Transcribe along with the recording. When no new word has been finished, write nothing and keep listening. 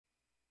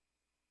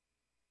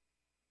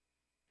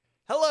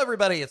Hello,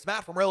 everybody. It's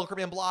Matt from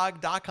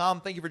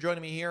RoyalCaribbeanBlog.com. Thank you for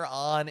joining me here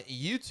on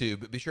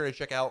YouTube. Be sure to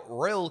check out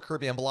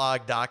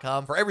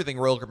RoyalCaribbeanBlog.com for everything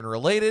Royal Caribbean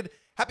related.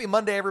 Happy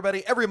Monday,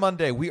 everybody. Every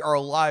Monday, we are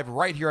live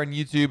right here on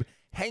YouTube,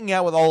 hanging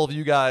out with all of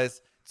you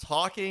guys,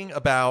 talking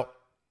about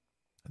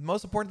the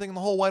most important thing in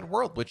the whole wide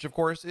world, which, of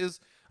course,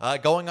 is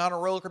going on a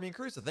Royal Caribbean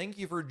cruise. So thank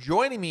you for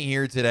joining me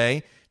here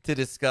today to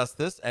discuss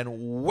this,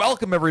 and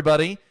welcome,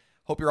 everybody.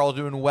 Hope you're all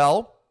doing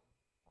well.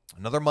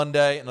 Another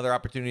Monday, another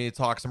opportunity to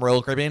talk some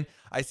Royal Caribbean.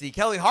 I see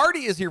Kelly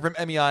Hardy is here from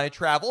MEI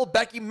Travel.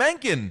 Becky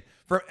Menken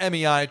from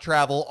MEI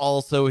Travel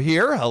also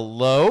here.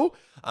 Hello.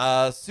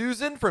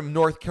 Susan from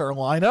North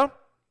Carolina.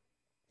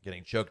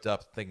 Getting choked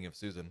up thinking of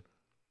Susan.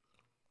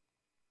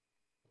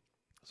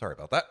 Sorry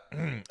about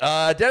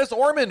that. Dennis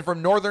Orman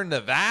from Northern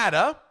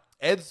Nevada.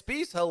 Ed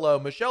Speece, hello.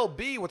 Michelle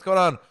B, what's going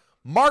on?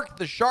 Mark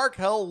the Shark,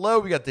 hello.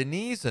 We got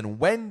Denise and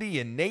Wendy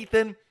and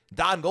Nathan.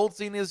 Don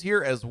Goldstein is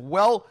here as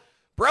well.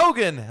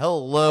 Brogan,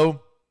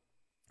 hello.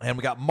 And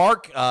we got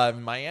Mark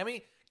in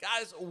Miami.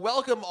 Guys,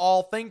 welcome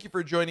all. Thank you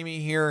for joining me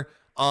here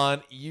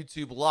on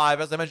YouTube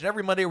Live. As I mentioned,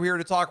 every Monday we're here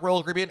to talk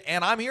Royal Caribbean,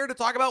 and I'm here to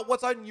talk about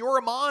what's on your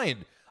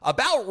mind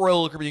about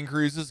Royal Caribbean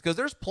cruises, because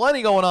there's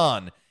plenty going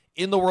on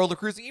in the world of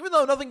cruising. Even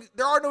though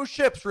there are no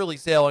ships really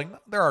sailing.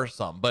 There are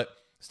some, but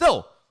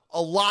still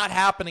a lot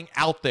happening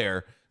out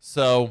there.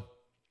 So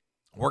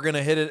we're going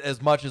to hit it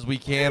as much as we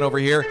can over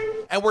here.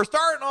 And we're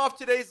starting off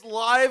today's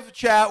live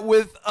chat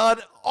with an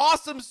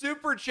awesome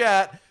super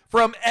chat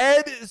from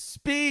Ed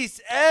Speece.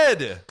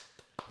 Ed,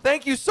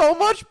 thank you so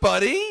much,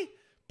 buddy.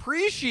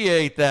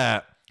 Appreciate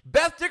that.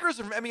 Beth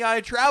Dickerson from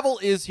MEI Travel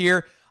is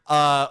here.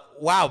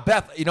 Wow,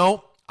 Beth, you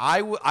know,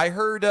 I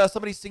heard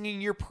somebody singing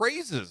your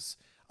praises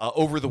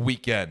over the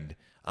weekend.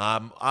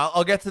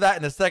 I'll get to that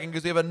in a second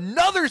because we have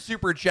another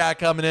super chat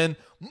coming in.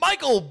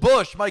 Michael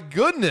Bush, my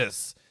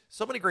goodness.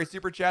 So many great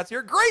super chats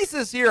here. Grace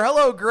is here.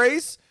 Hello,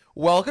 Grace.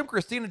 Welcome.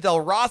 Christina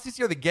Del Rossi's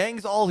here. The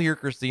gang's all here,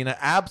 Christina.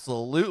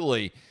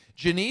 Absolutely.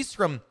 Janice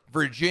from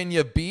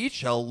Virginia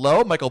Beach.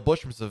 Hello. Michael Bush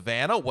from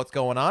Savannah. What's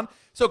going on?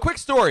 So, quick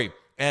story.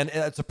 And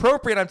it's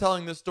appropriate I'm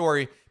telling this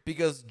story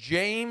because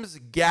James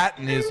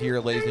Gatton is here,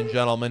 ladies and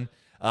gentlemen.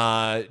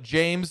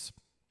 James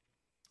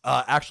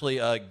actually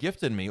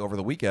gifted me over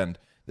the weekend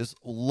this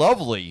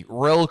lovely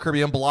Royal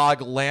Caribbean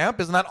blog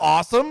lamp. Isn't that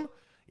awesome?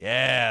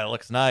 Yeah, it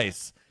looks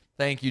nice.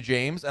 Thank you,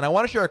 James. And I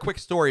want to share a quick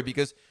story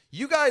because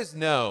you guys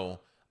know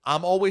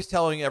I'm always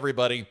telling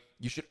everybody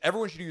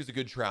everyone should use a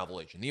good travel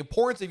agent. The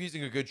importance of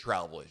using a good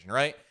travel agent,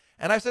 right?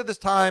 And I've said this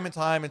time and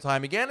time and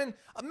time again, and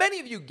many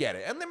of you get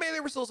it. And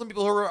there were still some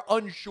people who are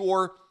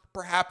unsure.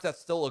 Perhaps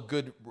that's still a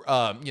good,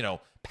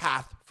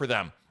 path for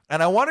them.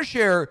 And I want to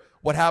share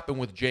what happened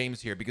with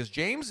James here because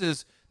James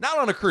is not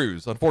on a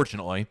cruise,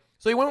 unfortunately.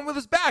 So he went with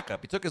his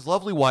backup. He took his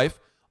lovely wife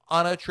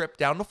on a trip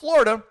down to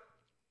Florida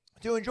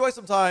to enjoy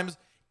some times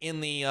in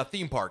the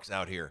theme parks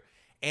out here.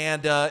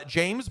 And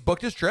James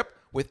booked his trip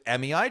with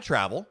MEI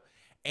Travel.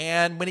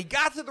 And when he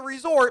got to the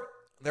resort,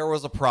 there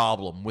was a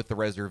problem with the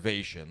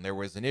reservation. There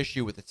was an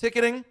issue with the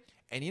ticketing.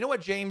 And you know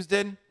what James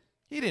did?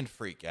 He didn't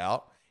freak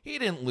out. He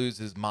didn't lose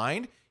his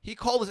mind. He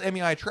called his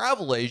MEI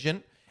Travel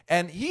agent.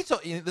 And this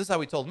is how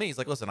he told me. He's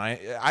like, listen,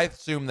 I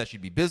assumed that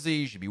she'd be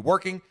busy. She'd be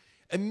working.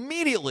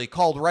 Immediately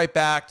called right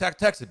back,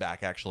 texted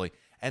back actually,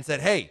 and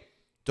said, hey,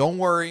 don't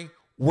worry.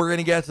 We're going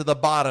to get to the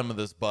bottom of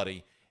this,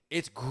 buddy.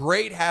 It's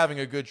great having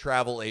a good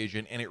travel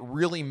agent, and it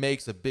really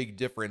makes a big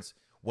difference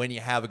when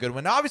you have a good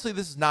one. Now, obviously,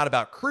 this is not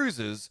about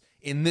cruises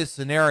in this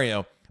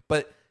scenario,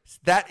 but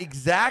that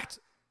exact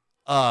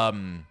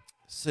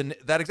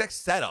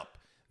setup,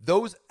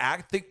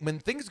 when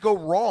things go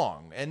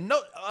wrong, and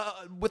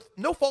with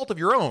no fault of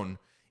your own,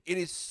 it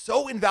is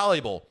so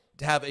invaluable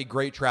to have a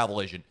great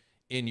travel agent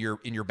in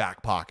your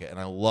back pocket, and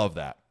I love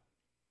that.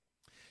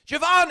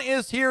 Javon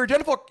is here.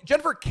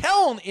 Jennifer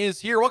Keln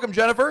is here. Welcome,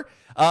 Jennifer.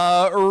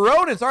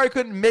 Ronan, sorry I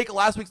couldn't make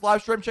last week's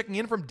live stream. Checking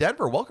in from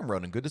Denver. Welcome,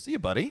 Ronan. Good to see you,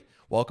 buddy.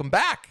 Welcome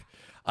back.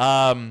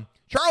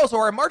 Charles,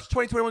 our March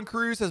 2021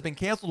 cruise has been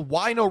canceled.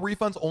 Why no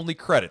refunds, only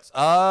credits?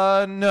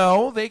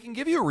 No, they can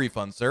give you a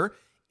refund, sir.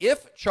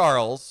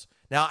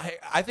 Now,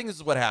 I think this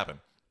is what happened.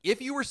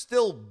 If you were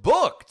still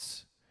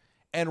booked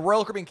and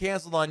Royal Caribbean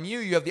canceled on you,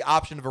 you have the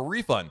option of a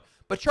refund.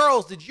 But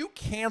Charles, did you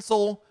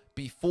cancel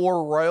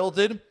before Royal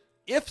did?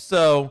 If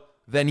so,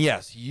 then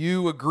yes,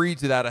 you agreed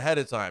to that ahead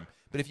of time.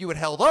 But if you had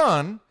held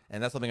on,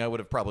 and that's something I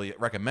would have probably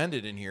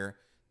recommended in here,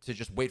 to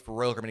just wait for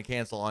Royal Caribbean to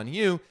cancel on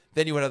you,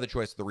 then you would have the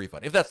choice of the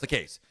refund, if that's the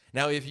case.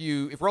 Now, if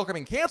Royal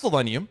Caribbean canceled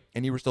on you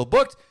and you were still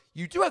booked,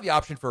 you do have the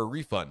option for a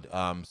refund.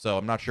 So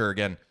I'm not sure,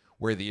 again,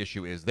 where the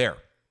issue is there.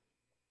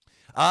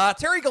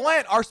 Terry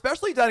Gallant, our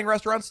specialty dining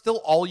restaurants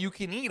still all you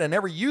can eat. I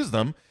never use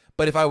them,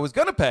 but if I was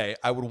going to pay,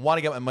 I would want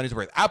to get my money's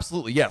worth.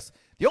 Absolutely, yes.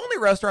 The only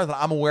restaurant that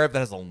I'm aware of that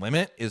has a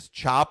limit is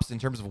Chops in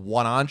terms of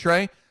one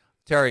entree.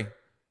 Terry,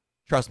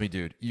 trust me,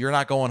 dude, you're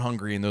not going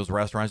hungry in those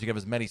restaurants. You can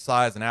have as many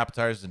sides and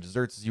appetizers and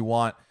desserts as you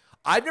want.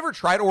 I've never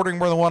tried ordering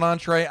more than one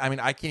entree. I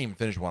mean, I can't even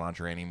finish one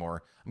entree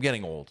anymore. I'm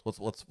getting old.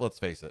 Let's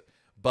face it.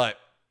 But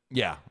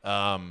yeah,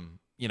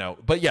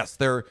 but yes,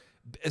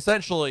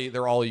 essentially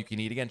they're all you can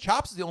eat. Again,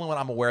 Chops is the only one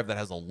I'm aware of that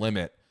has a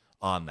limit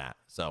on that.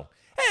 So,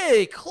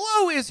 hey,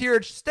 Chloe is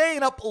here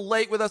staying up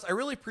late with us. I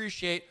really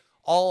appreciate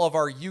all of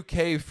our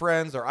UK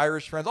friends, our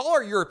Irish friends, all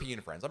our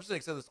European friends. I'm just going to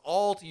extend this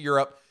all to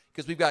Europe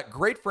because we've got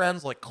great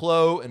friends like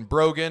Chloe and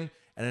Brogan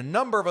and a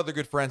number of other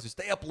good friends who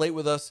stay up late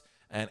with us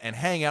and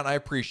hang out, and I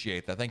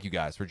appreciate that. Thank you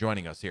guys for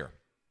joining us here.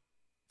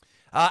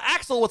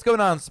 Axel, what's going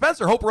on?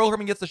 Spencer, hope Royal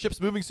Caribbean gets the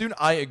ships moving soon.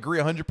 I agree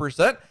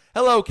 100%.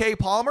 Hello, Kay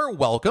Palmer.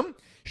 Welcome.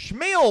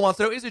 Shmail wants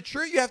to know, is it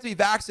true you have to be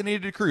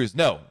vaccinated to cruise?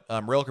 No.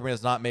 Royal Caribbean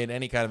has not made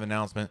any kind of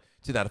announcement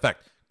to that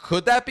effect.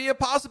 Could that be a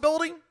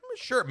possibility?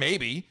 Sure,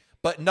 maybe.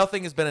 But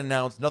nothing has been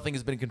announced. Nothing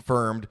has been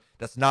confirmed.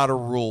 That's not a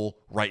rule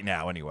right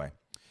now anyway.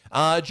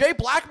 Jay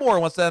Blackmore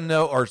wants to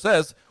know, or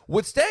says,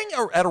 would staying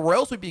at a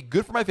Royal Suite be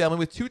good for my family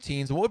with 2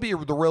 teens? And what would be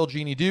the Royal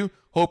Genie do?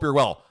 Hope you're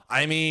well.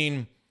 I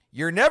mean,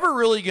 you're never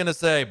really going to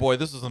say, boy,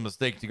 this is a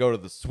mistake to go to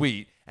the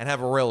suite and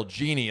have a Royal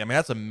Genie. I mean,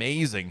 that's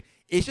amazing.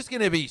 It's just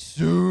going to be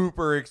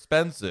super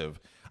expensive.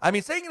 I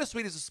mean, staying in a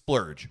suite is a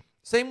splurge.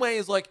 Same way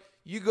as like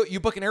you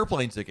book an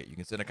airplane ticket. You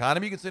can sit in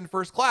economy, you can sit in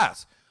first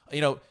class.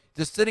 You know,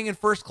 just sitting in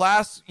first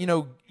class,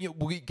 will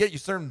get you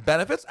certain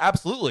benefits.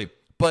 Absolutely.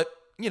 But,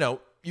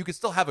 you can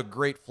still have a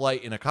great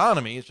flight in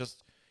economy. It's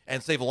just,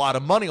 and save a lot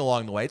of money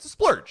along the way. It's a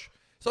splurge.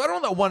 So I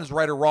don't know that one is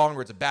right or wrong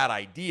or it's a bad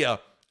idea.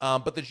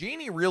 But the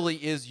Genie really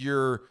is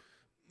your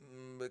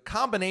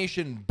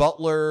combination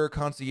butler,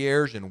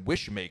 concierge, and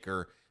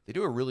wishmaker. They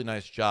do a really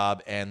nice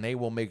job, and they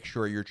will make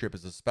sure your trip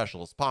is as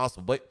special as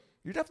possible. But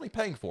you're definitely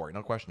paying for it,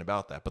 no question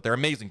about that. But they're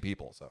amazing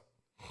people, so.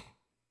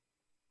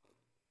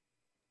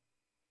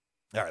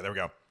 All right, there we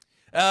go.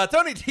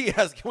 Tony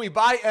Diaz, can we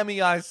buy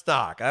MEI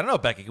stock? I don't know,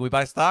 Becky, can we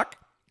buy stock?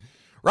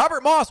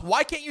 Robert Moss,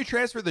 why can't you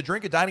transfer the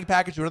drink and dining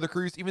package to another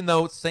cruise even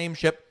though it's same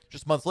ship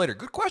just months later?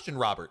 Good question,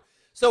 Robert.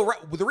 So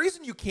the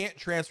reason you can't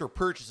transfer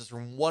purchases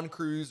from one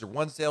cruise or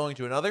one sailing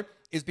to another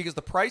is because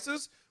the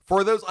prices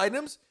for those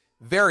items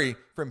vary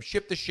from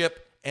ship to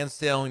ship and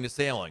sailing to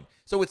sailing.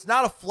 So it's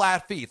not a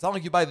flat fee. It's not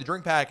like you buy the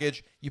drink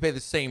package, you pay the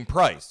same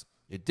price.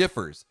 It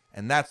differs,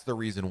 and that's the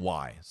reason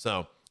why.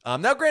 So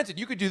now, granted,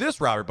 you could do this,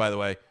 Robert, by the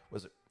way.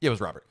 Was it? Yeah, it was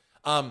Robert.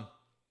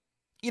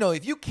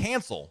 If you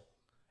cancel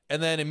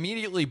and then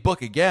immediately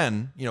book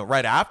again,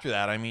 right after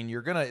that, I mean,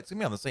 it's going to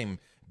be on the same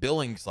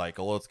billing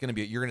cycle.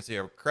 You're going to see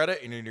a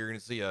credit and you're going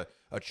to see a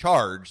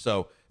charge.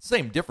 So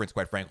same difference,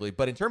 quite frankly.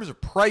 But in terms of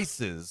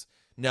prices,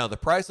 no, the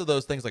price of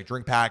those things like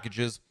drink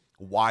packages,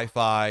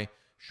 Wi-Fi,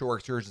 shore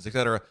excursions,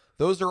 etc.,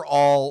 those are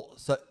all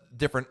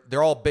different.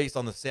 They're all based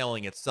on the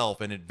sailing itself,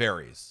 and it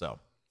varies. So,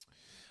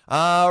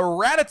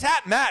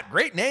 Ratatat Matt,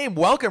 great name.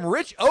 Welcome.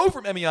 Rich O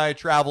from MEI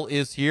Travel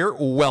is here.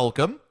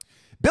 Welcome.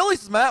 Billy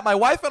says, Matt, my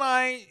wife and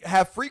I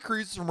have free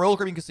cruises from Royal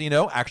Caribbean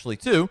Casino, actually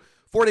 2.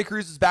 4-day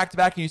cruises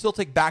back-to-back. Can you still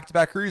take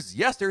back-to-back cruises?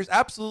 Yes, there's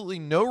absolutely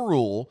no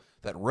rule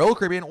that Royal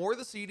Caribbean or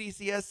the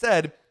CDC has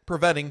said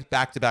preventing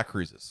back-to-back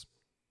cruises.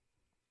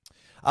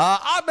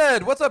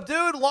 Ahmed, what's up,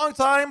 dude? Long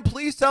time.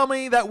 Please tell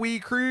me that we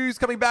cruise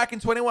coming back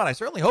in 21. I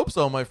certainly hope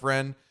so, my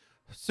friend.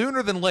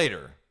 Sooner than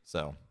later.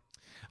 So,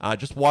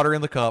 just water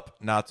in the cup,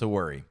 not to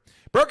worry.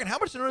 Brogan, how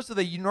much notice do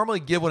they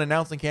normally give when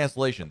announcing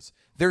cancellations?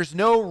 There's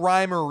no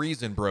rhyme or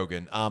reason,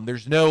 Brogan.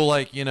 There's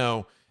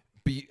no,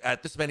 be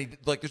at this many,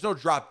 there's no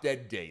drop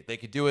dead date. They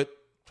could do it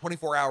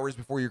 24 hours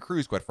before your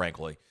cruise, quite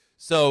frankly.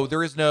 So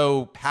there is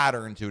no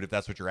pattern to it, if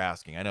that's what you're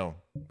asking. I know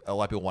a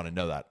lot of people want to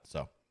know that.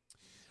 So,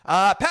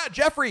 Pat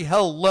Jeffrey,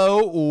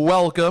 hello,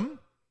 welcome.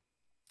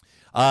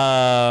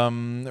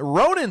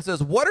 Ronan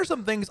says, what are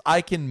some things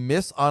I can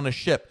miss on a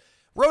ship?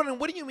 Ronan,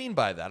 what do you mean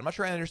by that? I'm not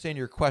sure I understand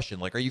your question.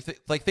 Like, are you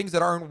things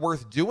that aren't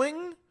worth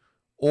doing?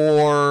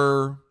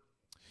 Or,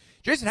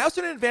 Jason, how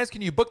soon in advance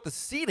can you book the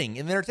seating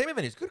in the entertainment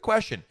venues? Good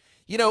question.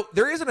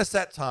 There isn't a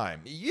set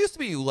time. It used to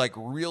be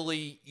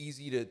really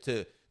easy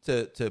to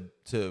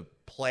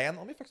plan.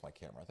 Let me fix my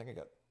camera. I think I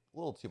got a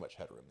little too much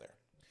headroom there.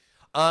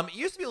 It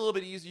used to be a little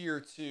bit easier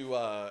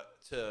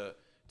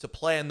to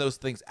plan those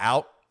things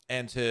out,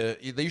 and they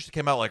used to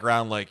come out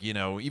around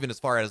even as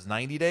far as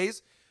 90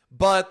 days.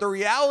 But the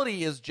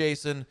reality is,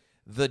 Jason,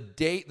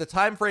 the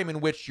time frame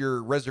in which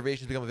your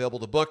reservations become available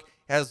to book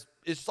it's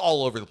just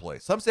all over the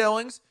place. Some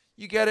sailings,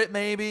 you get it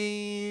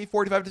maybe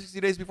 45 to 60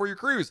 days before your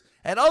cruise,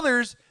 and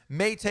others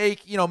may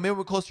take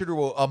maybe closer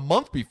to a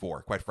month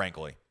before, quite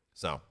frankly.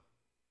 So,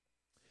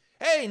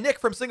 hey, Nick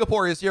from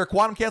Singapore is here.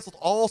 Quantum canceled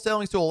all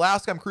sailings to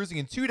Alaska. I'm cruising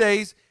in 2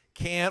 days.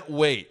 Can't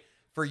wait.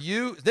 For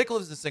you, Nick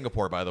lives in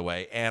Singapore, by the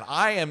way, and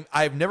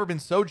I've never been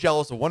so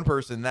jealous of one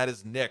person, and that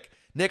is Nick.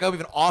 Nick, I hope you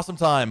have an awesome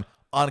time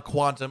on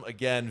Quantum.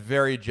 Again,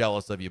 very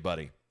jealous of you,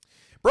 buddy.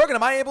 Brogan,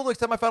 am I able to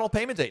extend my final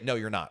payment date? No,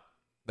 you're not.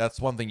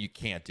 That's one thing you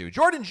can't do.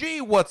 Jordan G,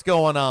 what's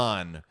going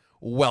on?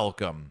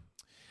 Welcome.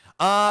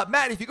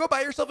 Matt, if you go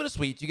by yourself in a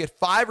suite, you get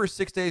 5 or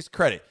 6 days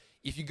credit.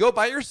 If you go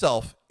by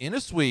yourself in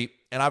a suite,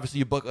 and obviously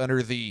you book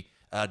under the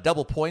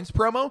double points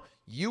promo,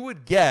 you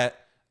would get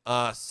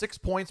 6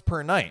 points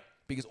per night,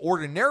 because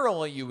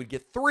ordinarily you would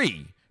get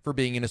 3 for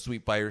being in a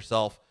suite by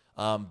yourself,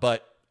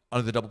 but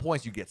under the double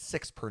points, you get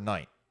 6 per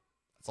night.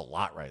 That's a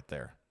lot right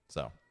there.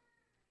 So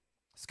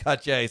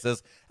Scott J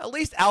says, at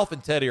least Alf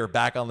and Teddy are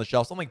back on the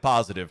shelf. Something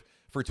positive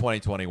for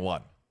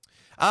 2021.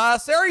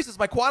 Sari says,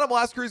 my Quantum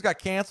Blast cruise got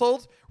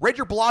canceled. Read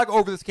your blog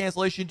over this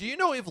cancellation. Do you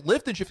know if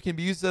lift and shift can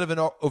be used instead of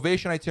an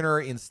Ovation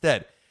itinerary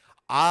instead?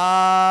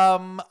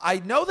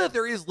 I know that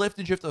there is lift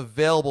and shift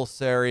available,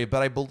 Sari,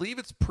 but I believe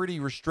it's pretty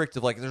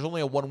restrictive. Like, there's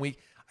only a 1 week.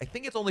 I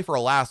think it's only for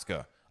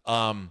Alaska.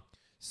 There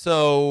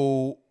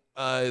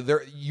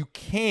you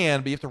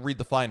can, but you have to read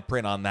the fine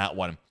print on that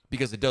one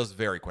because it does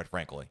vary, quite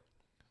frankly.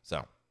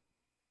 So,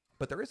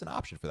 but there is an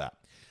option for that.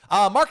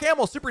 Mark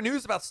Hamill, super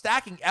news about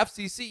stacking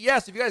FCC.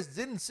 Yes, if you guys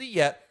didn't see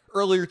yet,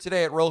 earlier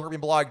today at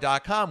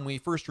RoyalCaribbeanBlog.com, we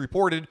first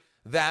reported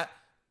that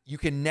you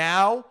can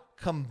now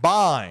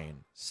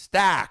combine,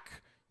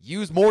 stack,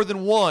 use more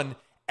than one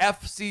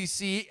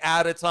FCC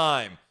at a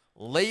time.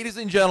 Ladies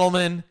and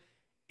gentlemen,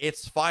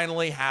 it's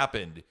finally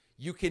happened.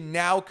 You can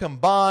now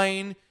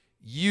combine,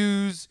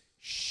 use,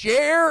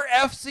 share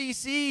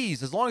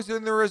FCCs as long as they're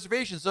in the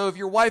reservation. So if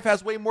your wife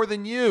has way more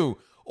than you,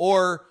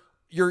 or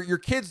your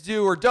kids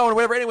do or don't, or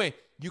whatever, anyway,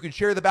 you can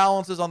share the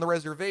balances on the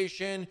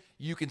reservation.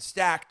 You can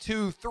stack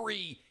 2,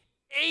 3,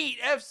 8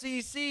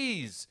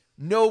 FCCs.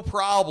 No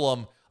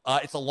problem.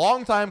 It's a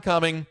long time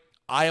coming.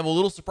 I am a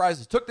little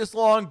surprised it took this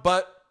long,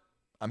 but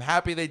I'm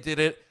happy they did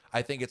it.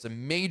 I think it's a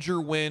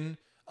major win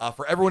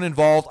for everyone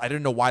involved. I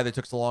didn't know why they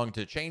took so long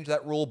to change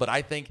that rule, but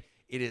I think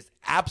it is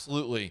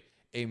absolutely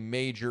a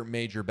major,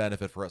 major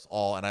benefit for us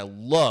all, and I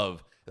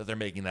love that they're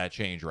making that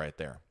change right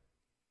there.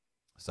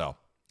 So,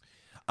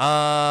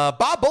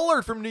 Bob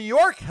Bullard from New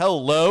York,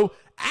 hello.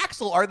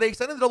 Axel, are they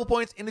extending the double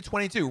points into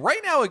 22?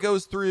 Right now, it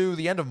goes through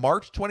the end of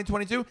March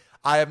 2022.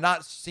 I have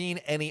not seen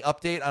any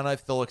update on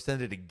if they'll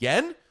extend it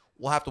again.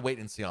 We'll have to wait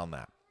and see on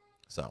that.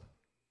 So,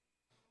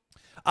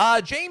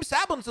 James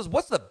Sablin says,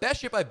 what's the best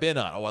ship I've been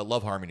on? Oh, I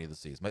love Harmony of the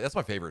Seas. That's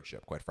my favorite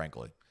ship, quite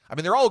frankly. I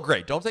mean, they're all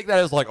great. Don't take that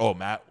as like, oh,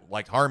 Matt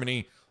liked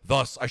Harmony,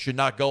 thus I should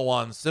not go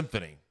on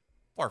Symphony.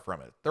 Far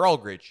from it. They're all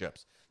great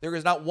ships. There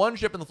is not one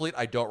ship in the fleet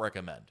I don't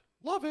recommend.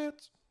 Love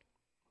it.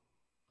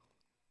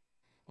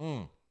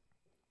 All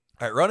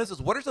right, Ronan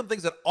says, what are some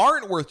things that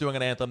aren't worth doing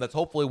on Anthem? That's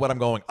hopefully what I'm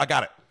going. I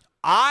got it.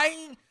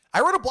 I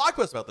wrote a blog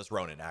post about this,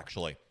 Ronan,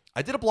 actually.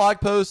 I did a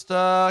blog post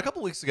a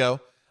couple weeks ago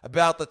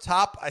about the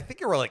top, I think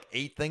there were like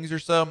 8 things or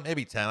so,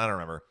 maybe 10, I don't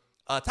remember.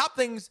 Top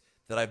things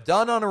that I've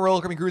done on a Royal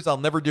Caribbean cruise I'll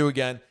never do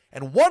again.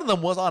 And one of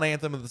them was on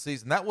Anthem of the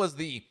Seas, and that was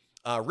the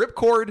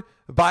Ripcord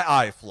by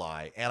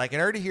iFly. And I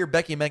can already hear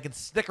Becky Mencken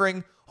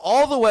snickering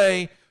all the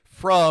way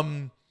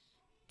from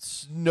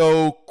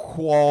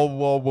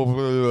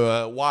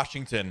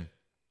Washington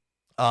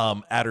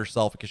at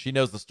herself because she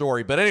knows the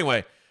story. But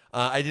anyway,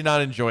 I did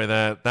not enjoy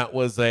that. That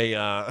was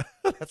a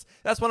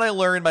that's when I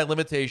learned my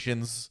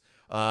limitations,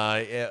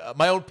 my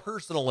own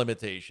personal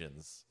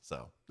limitations.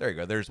 So there you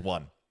go. There's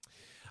one.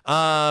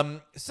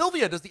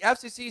 Sylvia, does the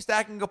FCC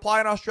stacking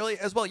apply in Australia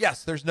as well?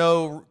 Yes, there's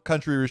no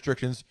country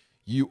restrictions.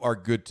 You are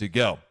good to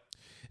go.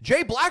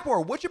 Jay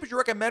Blackmore, what ship would you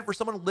recommend for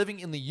someone living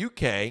in the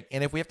UK?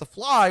 And if we have to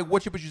fly,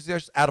 what ship would you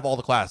suggest out of all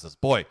the classes?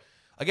 Boy,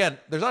 again,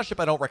 there's not a ship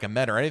I don't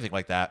recommend or anything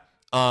like that.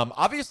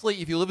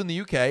 Obviously, if you live in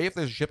the UK, if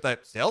there's a ship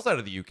that sails out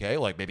of the UK,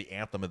 like maybe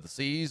Anthem of the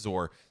Seas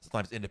or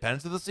sometimes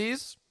Independence of the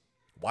Seas,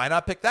 why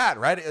not pick that,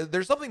 right?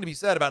 There's something to be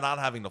said about not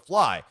having to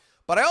fly.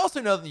 But I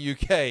also know in the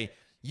UK,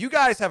 you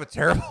guys have a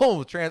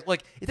terrible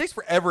like it takes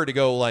forever to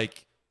go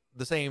like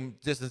the same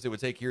distance it would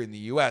take here in the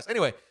US.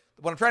 Anyway,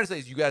 what I'm trying to say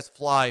is you guys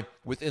fly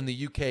within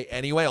the UK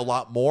anyway a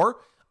lot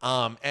more.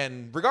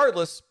 And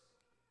regardless,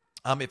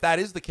 if that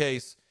is the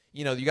case,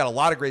 you know, you got a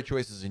lot of great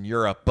choices in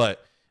Europe.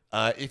 But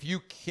if you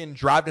can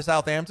drive to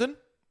Southampton,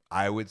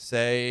 I would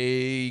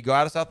say go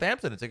out of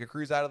Southampton and take a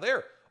cruise out of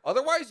there.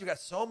 Otherwise, you got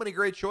so many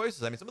great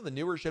choices. I mean, some of the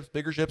newer ships,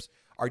 bigger ships,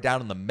 are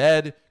down in the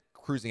Med,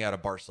 cruising out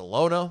of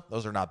Barcelona.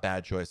 Those are not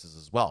bad choices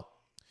as well.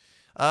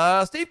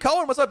 Steve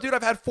Cullen, what's up, dude?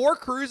 I've had 4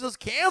 cruises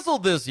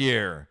canceled this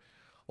year.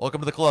 Welcome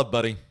to the club,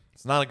 buddy.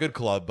 It's not a good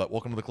club, but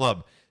welcome to the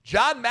club.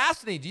 John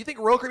Mastany, do you think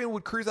Royal Caribbean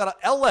would cruise out of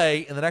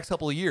LA in the next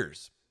couple of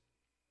years?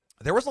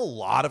 There was a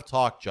lot of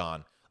talk,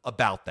 John,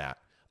 about that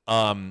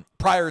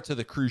prior to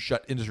the cruise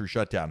industry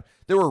shutdown.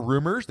 There were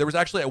rumors. There was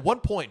actually at one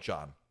point,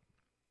 John,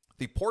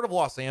 the Port of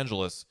Los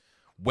Angeles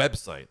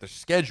website, the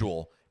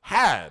schedule,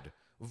 had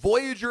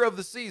Voyager of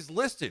the Seas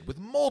listed with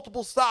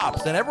multiple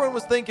stops, and everyone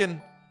was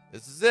thinking,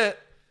 this is it.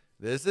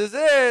 This is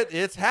it.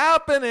 It's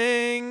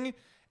happening.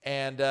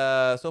 And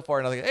so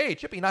far, nothing. Hey,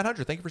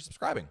 Chippy900, thank you for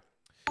subscribing.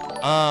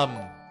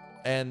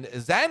 And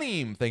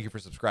Zanim, thank you for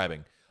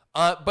subscribing.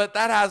 But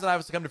that hasn't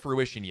obviously come to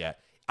fruition yet.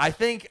 I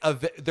think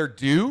they're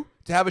due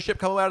to have a ship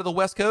come out of the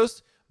West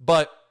Coast,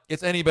 but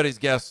it's anybody's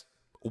guess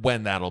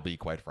when that'll be,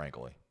 quite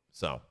frankly.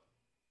 So,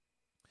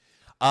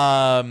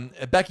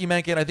 Becky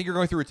Mencken, I think you're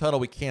going through a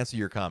tunnel. We can't see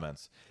your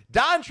comments.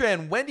 Don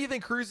Tren, when do you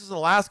think cruises in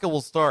Alaska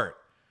will start?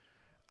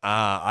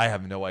 I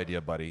have no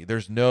idea, buddy.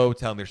 There's no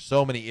telling. There's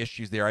so many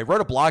issues there. I wrote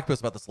a blog post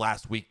about this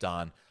last week,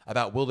 Don,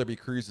 about will there be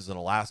cruises in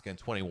Alaska in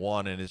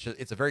 21, and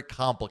it's a very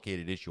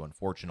complicated issue,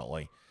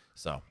 unfortunately.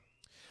 So,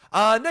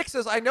 Nick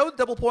says, I know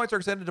double points are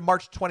extended to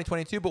March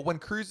 2022, but when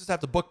cruises have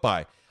to book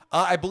by?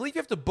 I believe you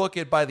have to book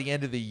it by the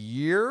end of the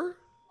year.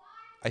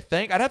 I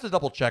think. I'd have to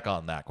double check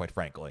on that, quite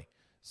frankly.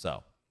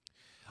 So,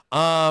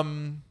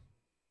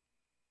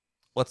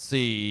 let's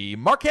see.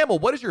 Mark Campbell,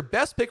 what is your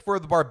best pick for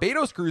the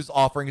Barbados cruise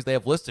offerings they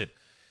have listed?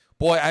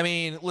 Boy, I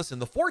mean, listen,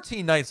 the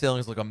 14-night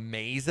sailings look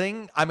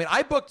amazing. I mean,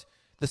 I booked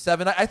the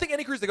 7 night. I think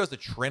any cruise that goes to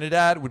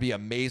Trinidad would be an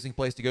amazing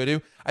place to go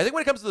to. I think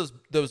when it comes to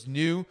those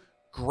new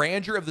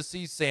Grandeur of the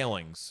Seas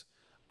sailings,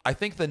 I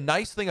think the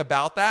nice thing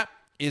about that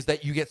is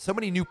that you get so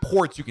many new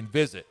ports you can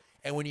visit.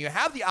 And when you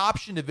have the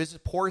option to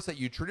visit ports that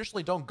you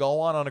traditionally don't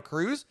go on a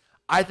cruise,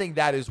 I think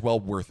that is well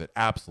worth it.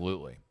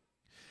 Absolutely.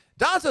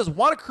 Don says,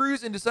 want to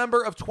cruise in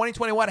December of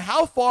 2021.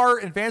 How far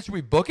in advance should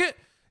we book it?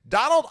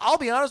 Donald, I'll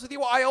be honest with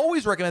you. I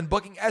always recommend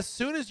booking as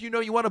soon as you know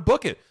you want to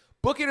book it.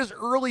 Book it as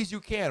early as you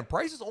can.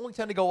 Prices only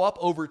tend to go up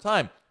over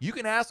time. You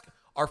can ask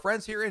our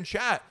friends here in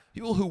chat,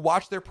 people who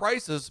watch their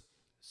prices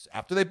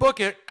after they book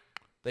it,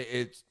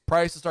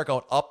 prices start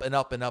going up and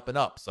up and up and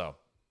up. So,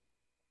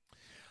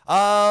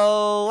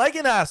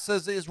 Leganas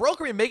says, is Royal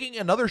Caribbean making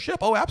another ship?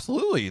 Oh,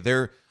 absolutely.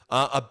 They're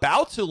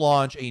about to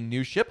launch a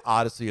new ship,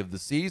 Odyssey of the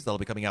Seas. That'll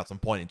be coming out some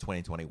point in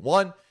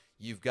 2021.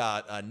 You've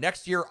got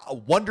next year,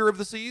 Wonder of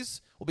the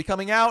Seas will be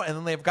coming out, and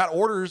then they've got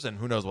orders, and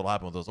who knows what will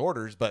happen with those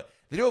orders, but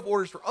they do have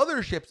orders for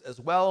other ships as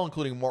well,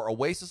 including more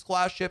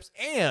Oasis-class ships,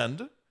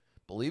 and,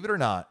 believe it or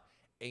not,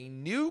 a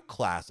new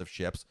class of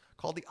ships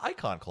called the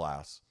Icon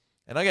class.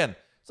 And again,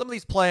 some of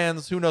these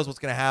plans, who knows what's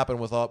going to happen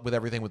with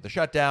everything with the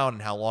shutdown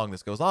and how long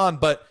this goes on,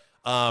 but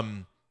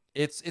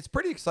it's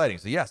pretty exciting.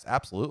 So yes,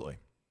 absolutely.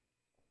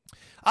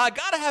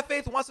 Gotta Have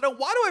Faith wants to know,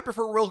 why do I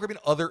prefer Royal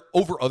Caribbean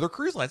over other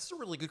cruise lines? It's a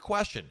really good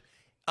question.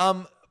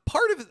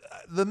 Part of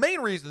the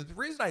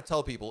reason I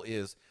tell people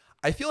is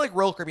I feel like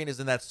Royal Caribbean is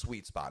in that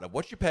sweet spot of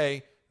what you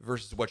pay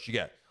versus what you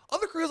get.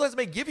 Other cruise lines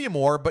may give you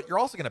more, but you're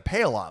also going to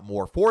pay a lot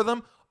more for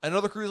them. And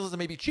other cruise lines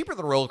may be cheaper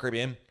than Royal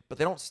Caribbean, but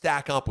they don't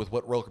stack up with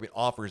what Royal Caribbean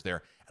offers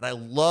there. And I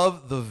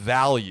love the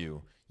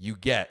value you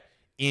get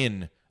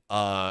in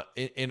a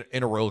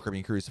Royal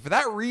Caribbean cruise. So for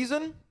that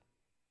reason,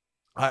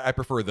 I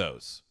prefer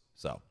those.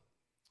 So.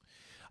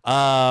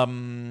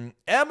 M.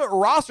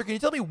 Rosser, can you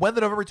tell me when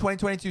the November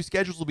 2022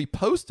 schedules will be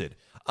posted?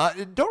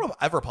 Don't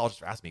ever apologize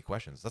for asking me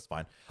questions. That's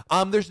fine.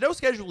 There's no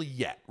schedule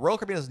yet. Royal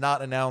Caribbean has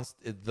not announced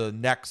the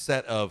next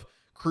set of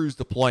cruise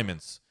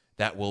deployments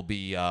that will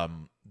be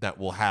that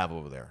we'll have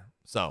over there.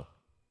 So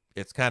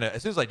it's kind of,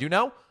 as soon as I do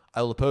know,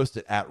 I will post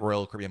it at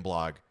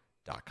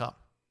royalcaribbeanblog.com.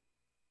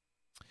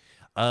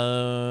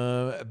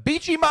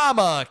 Beachy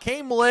Mama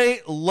came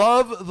late.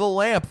 Love the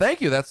lamp.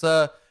 Thank you. That's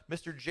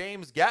Mr.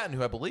 James Gatton,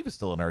 who I believe is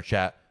still in our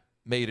chat,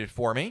 made it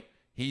for me.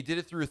 He did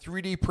it through a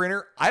 3D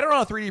printer. I don't know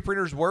how 3D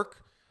printers work.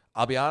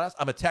 I'll be honest.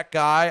 I'm a tech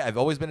guy. I've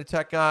always been a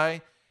tech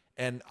guy.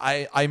 And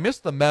I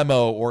missed the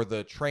memo or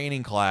the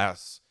training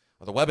class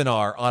or the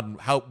webinar on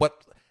how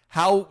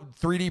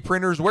 3D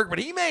printers work, but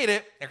he made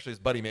it. Actually, his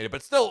buddy made it,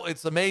 but still,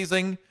 it's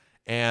amazing.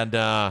 And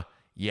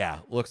yeah,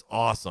 looks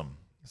awesome.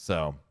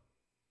 So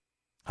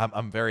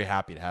I'm very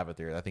happy to have it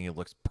there. I think it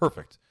looks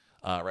perfect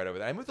right over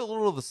there. I moved a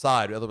little to the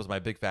side, otherwise my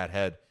big fat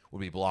head would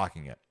be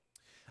blocking it.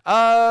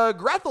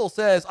 Grethel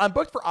says, I'm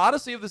booked for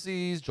Odyssey of the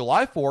Seas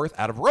July 4th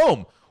out of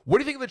Rome. What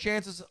do you think the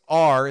chances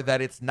are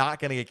that it's not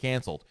going to get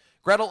canceled?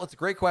 Gretel, it's a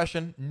great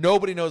question.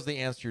 Nobody knows the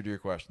answer to your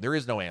question. There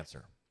is no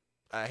answer.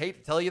 I hate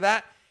to tell you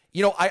that.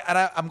 You know,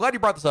 I'm glad you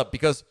brought this up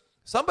because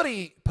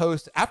somebody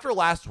posted after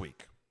last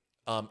week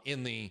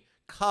in the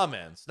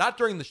comments, not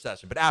during the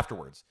session, but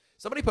afterwards,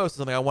 somebody posted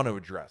something I want to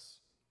address.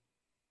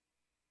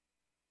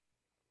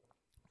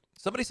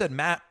 Somebody said,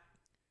 Matt,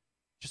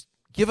 just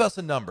give us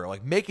a number.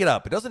 Like, make it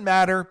up. It doesn't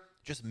matter.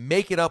 Just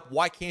make it up.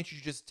 Why can't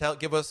you just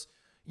give us,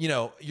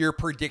 your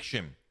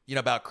prediction,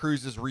 about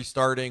cruises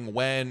restarting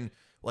when,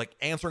 like,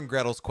 answering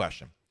Gretel's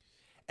question.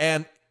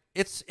 And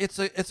it's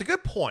a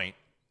good point,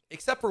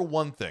 except for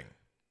one thing.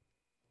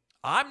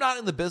 I'm not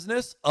in the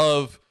business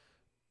of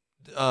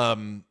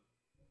giving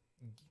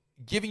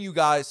you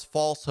guys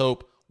false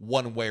hope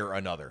one way or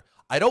another.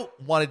 I don't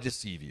want to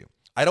deceive you.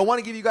 I don't want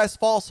to give you guys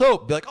false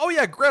hope. Be like, oh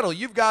yeah, Gretel,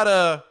 you've got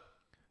a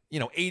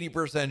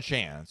 80%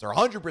 chance or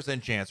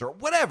 100% chance or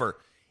whatever.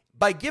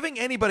 By giving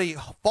anybody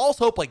false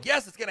hope, like,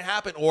 yes, it's going to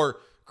happen, or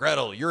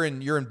Gretel, you're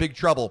in big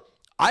trouble,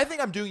 I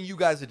think I'm doing you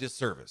guys a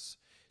disservice.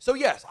 So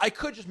yes, I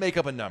could just make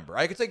up a number.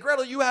 I could say,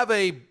 Gretel, you have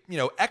a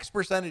X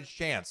percentage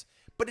chance,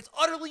 but it's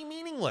utterly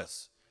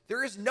meaningless.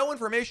 There is no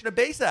information to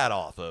base that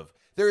off of.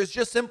 There is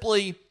just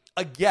simply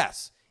a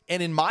guess.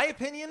 And in my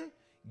opinion,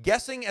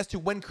 guessing as to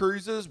when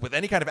cruises with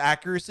any kind of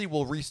accuracy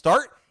will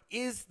restart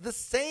is the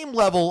same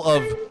level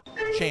of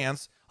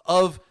chance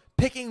of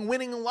picking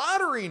winning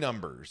lottery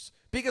numbers,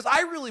 because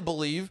I really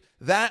believe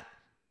that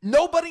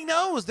nobody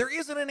knows. There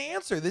isn't an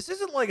answer. This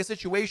isn't like a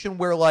situation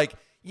where, like,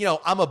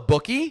 I'm a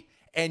bookie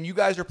and you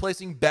guys are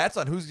placing bets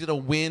on who's going to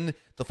win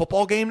the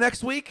football game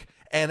next week,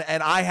 and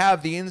I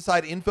have the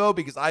inside info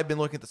because I've been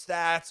looking at the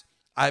stats.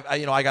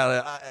 I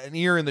got an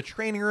ear in the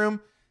training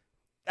room.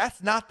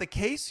 That's not the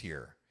case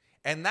here.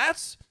 And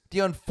that's the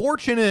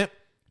unfortunate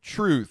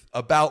truth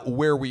about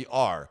where we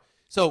are.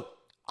 So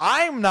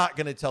I'm not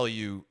going to tell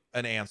you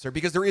an answer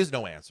because there is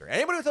no answer.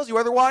 Anybody who tells you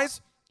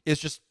otherwise is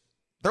just,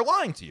 they're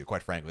lying to you,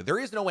 quite frankly. There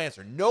is no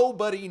answer.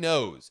 Nobody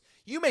knows.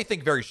 You may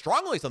think very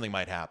strongly something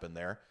might happen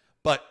there,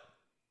 but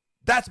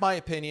that's my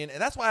opinion,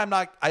 and that's why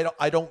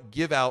I don't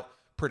give out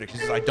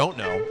predictions. I don't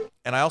know,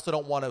 and I also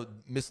don't want to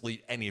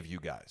mislead any of you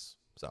guys.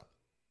 So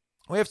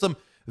we have some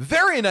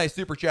very nice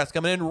super chats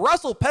coming in.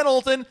 Russell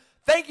Pendleton,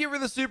 thank you for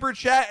the super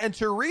chat, and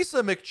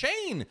Teresa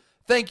McChain,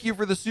 thank you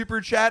for the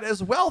super chat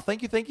as well.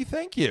 Thank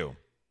you.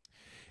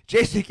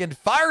 Jason getting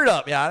fired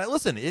up. Yeah,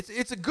 listen,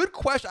 it's a good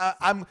question.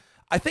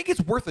 I think it's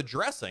worth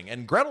addressing,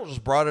 and Gretel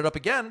just brought it up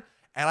again,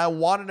 and I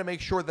wanted to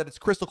make sure that it's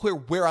crystal clear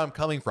where I'm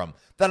coming from,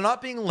 that I'm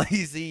not being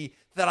lazy,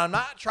 that I'm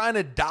not trying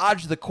to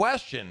dodge the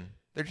question.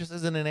 There just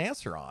isn't an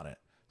answer on it.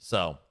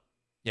 So,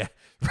 yeah.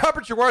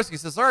 Robert Jaworski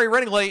says, sorry,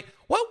 running late.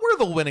 What were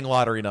the winning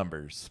lottery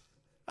numbers?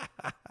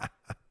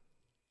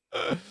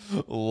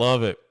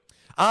 Love it.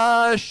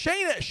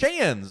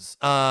 Shayans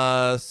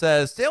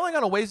says, sailing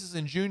on Oasis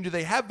in June, do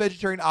they have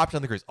vegetarian option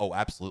on the cruise? Oh,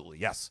 absolutely,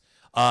 yes.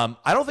 I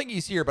don't think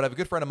he's here, but I have a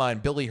good friend of mine,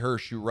 Billy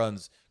Hirsch, who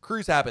runs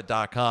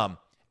cruisehabit.com,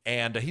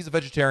 and he's a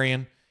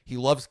vegetarian. He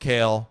loves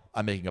kale.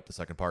 I'm making up the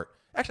second part.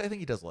 Actually, I think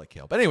he does like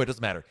kale, but anyway, it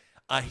doesn't matter.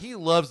 He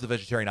loves the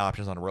vegetarian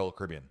options on Royal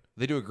Caribbean.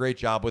 They do a great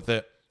job with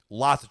it.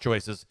 Lots of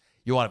choices.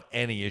 You won't have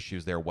any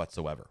issues there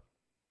whatsoever.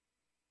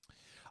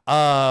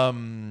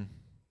 Let's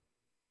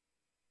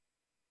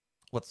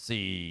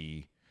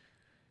see.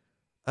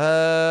 Scott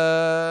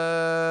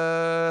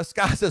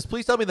says,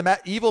 please tell me the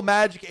evil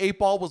magic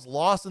 8-ball was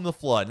lost in the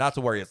flood. Not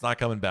to worry, it's not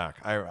coming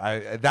back.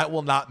 I that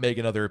will not make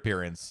another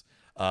appearance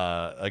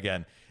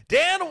again.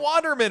 Dan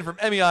Wanderman from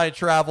MEI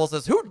Travel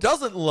says, who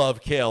doesn't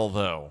love kale,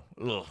 though?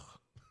 Ugh.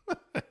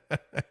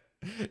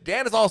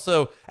 Dan is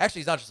also,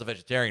 actually, he's not just a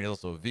vegetarian, he's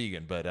also a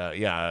vegan. But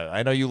yeah,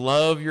 I know you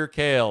love your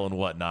kale and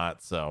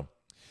whatnot. So,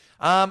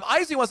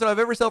 Izzy wants to know, have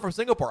I ever sailed from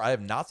Singapore? I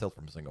have not sailed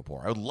from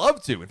Singapore. I would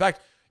love to. In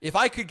fact, if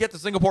I could get to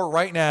Singapore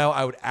right now,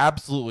 I would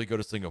absolutely go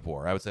to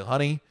Singapore. I would say,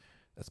 honey,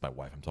 that's my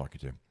wife I'm talking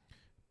to,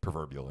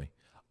 proverbially.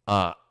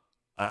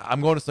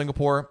 I'm going to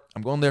Singapore.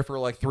 I'm going there for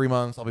like 3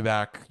 months. I'll be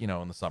back, in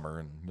the summer,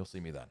 and you'll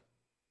see me then.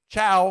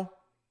 Ciao.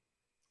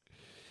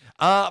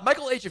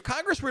 Michael H., if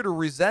Congress were to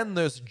rescind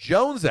this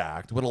Jones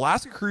Act, would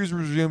Alaska cruise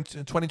resume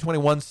in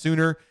 2021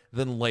 sooner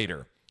than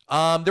later?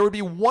 There would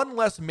be one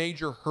less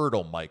major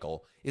hurdle,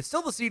 Michael. It's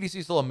still the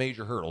CDC, still a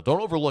major hurdle.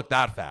 Don't overlook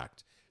that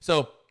fact.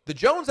 So the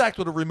Jones Act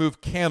would have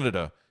removed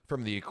Canada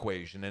from the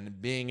equation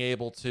and being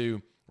able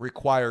to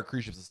require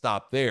cruise ships to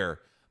stop there.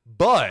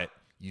 But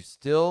you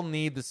still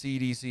need the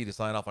CDC to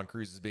sign off on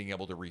cruises being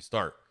able to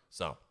restart.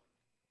 So,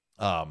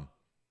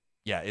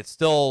 yeah, it's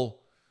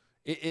still,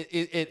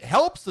 it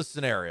helps the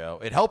scenario.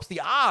 It helps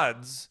the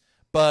odds,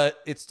 but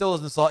it still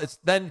doesn't solve. It's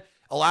then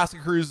Alaska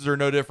cruises are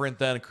no different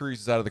than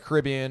cruises out of the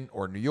Caribbean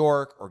or New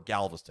York or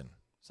Galveston.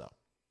 So,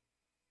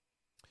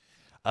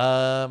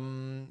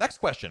 next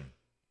question.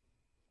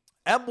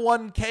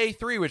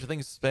 M1K3, which I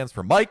think stands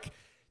for Mike.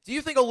 Do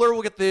you think Allure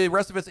will get the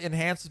rest of its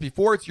enhances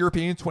before its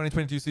European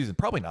 2022 season?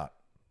 Probably not.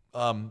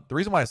 The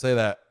reason why I say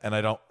that, and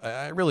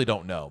I really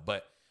don't know,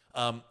 but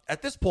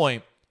at this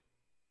point,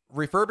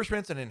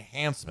 refurbishments and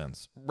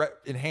enhancements,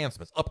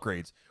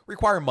 upgrades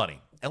require money.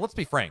 And let's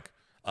be frank,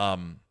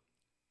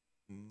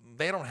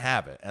 they don't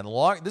have it. And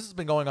this has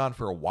been going on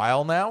for a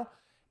while now.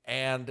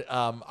 And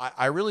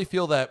I really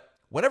feel that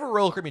whenever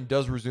Royal Caribbean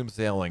does resume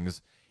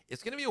sailings,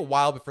 it's going to be a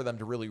while before them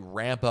to really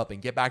ramp up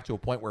and get back to a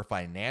point where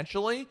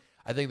financially,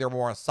 I think they're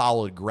more on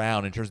solid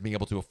ground in terms of being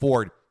able to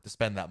afford to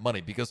spend that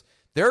money, because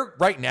they're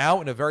right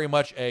now in a very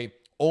much a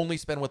only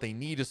spend what they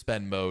need to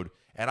spend mode.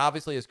 And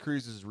obviously, as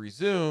cruises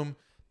resume,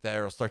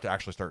 they'll start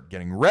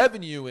getting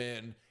revenue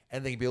in,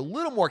 and they can be a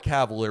little more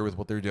cavalier with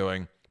what they're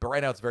doing. But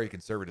right now, it's very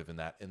conservative in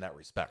that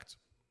respect.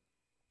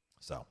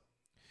 So,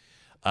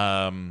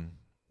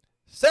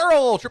 Sarah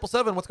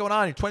 777, what's going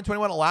on? Your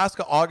 2021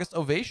 Alaska August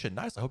Ovation.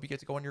 Nice. I hope you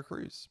get to go on your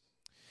cruise.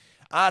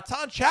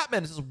 Tom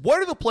Chapman says,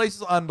 what are the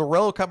places on the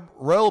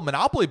Royal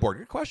Monopoly board?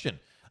 Good question.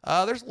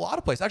 There's a lot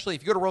of places. Actually,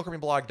 if you go to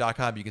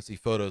RoyalCaribbeanBlog.com, you can see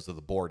photos of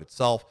the board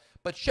itself.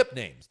 But ship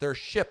names. There are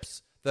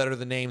ships that are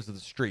the names of the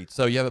streets.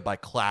 So you have it by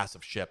class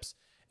of ships.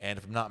 And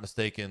if I'm not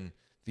mistaken,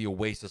 the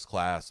Oasis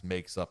class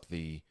makes up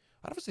the...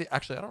 I don't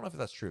know if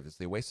that's true. If it's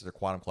the Oasis or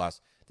Quantum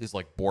class, this is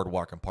like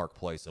Boardwalk and Park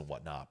Place and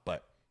whatnot.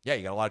 But yeah,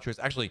 you got a lot of choices.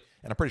 Actually,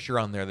 and I'm pretty sure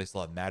on there they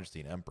still have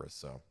Majesty and Empress.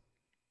 So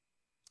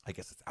I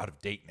guess it's out of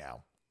date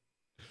now.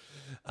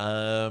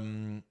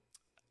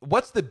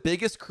 What's the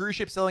biggest cruise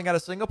ship sailing out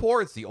of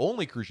Singapore? It's the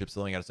only cruise ship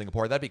sailing out of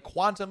Singapore. That'd be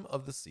Quantum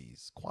of the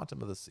Seas.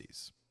 Quantum of the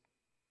Seas.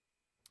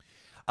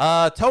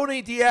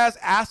 Tony Diaz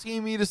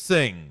asking me to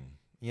sing.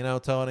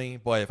 Tony,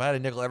 boy, if I had a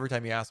nickel every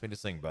time you asked me to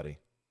sing, buddy.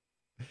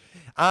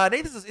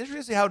 Nathan says, interesting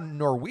to see how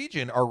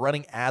Norwegian are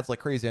running ads like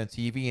crazy on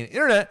TV and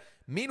internet.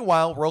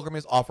 Meanwhile, Royal Caribbean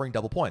is offering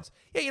double points.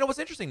 Yeah, what's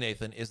interesting,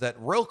 Nathan, is that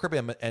Royal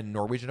Caribbean and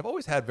Norwegian have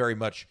always had very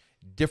much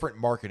different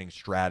marketing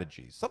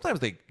strategies. Sometimes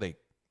they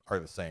are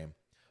the same.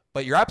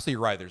 But you're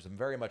absolutely right. There's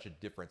very much a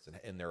difference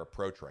in their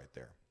approach right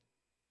there.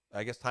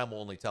 I guess time will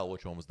only tell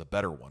which one was the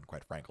better one,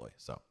 quite frankly.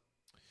 So,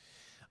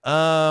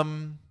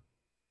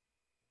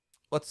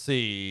 let's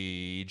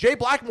see. Jay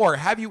Blackmore,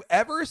 have you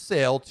ever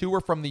sailed to or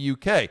from the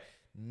UK?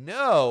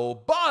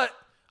 No, but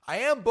I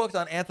am booked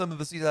on Anthem of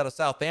the Seas out of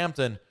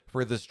Southampton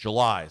for this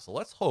July. So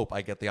let's hope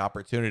I get the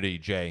opportunity,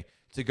 Jay,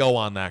 to go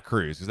on that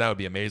cruise, because that would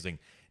be amazing.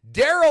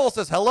 Daryl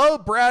says, hello,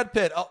 Brad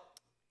Pitt. Oh,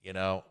 you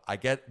know,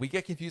 we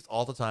get confused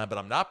all the time, but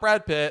I'm not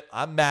Brad Pitt.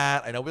 I'm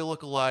Matt. I know we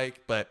look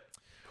alike, but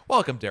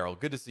welcome, Daryl.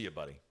 Good to see you,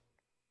 buddy.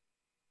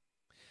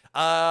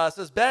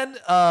 Says Ben,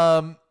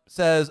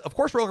 says, of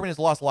course, Royal Caribbean has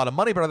lost a lot of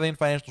money, but are they in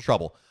financial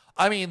trouble?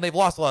 I mean, they've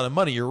lost a lot of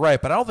money. You're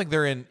right, but I don't think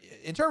they're in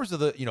terms of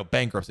the,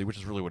 bankruptcy, which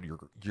is really what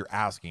you're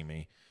asking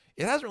me.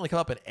 It hasn't really come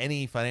up in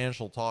any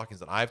financial talkings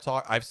that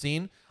I've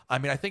seen. I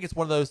mean, I think it's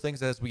one of those things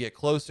that as we get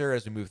closer,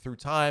 as we move through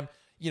time,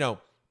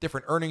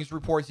 different earnings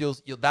reports,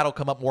 that'll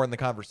come up more in the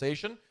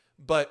conversation.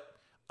 But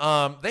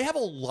they have a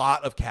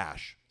lot of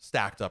cash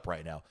stacked up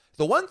right now.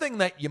 The one thing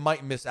that you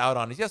might miss out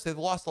on is, yes, they've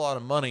lost a lot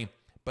of money,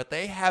 but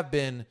they have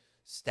been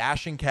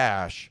stashing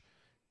cash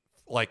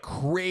like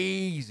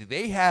crazy.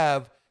 They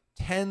have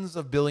tens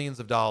of billions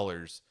of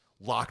dollars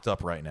locked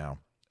up right now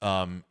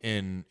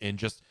in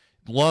just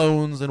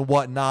loans and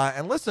whatnot.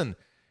 And listen,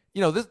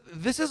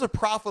 this is a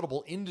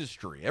profitable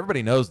industry.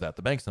 Everybody knows that.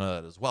 The banks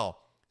know that as well.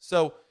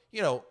 So,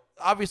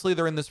 obviously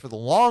they're in this for the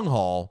long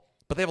haul,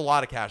 but they have a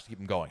lot of cash to keep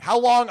them going. How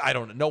long? I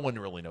don't know. No one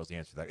really knows the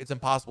answer to that. It's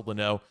impossible to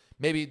know.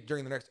 Maybe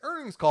during the next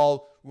earnings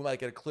call, we might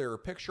get a clearer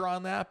picture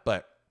on that,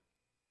 but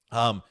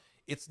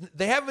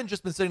they haven't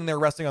just been sitting there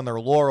resting on their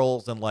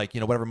laurels and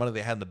whatever money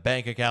they had in the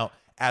bank account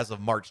as of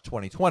March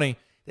 2020.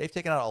 They've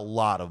taken out a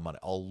lot of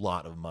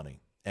money,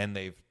 and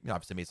they've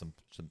obviously made some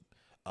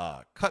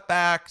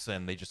cutbacks,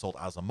 and they just sold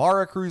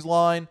Azamara Cruise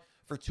Line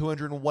for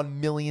 $201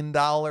 million.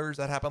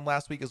 That happened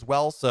last week as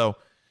well. So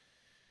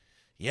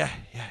yeah.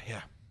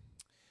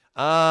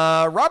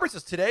 Robert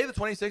says, today, the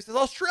 26th, is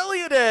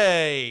Australia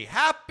Day.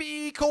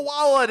 Happy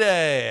Koala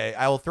Day.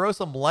 I will throw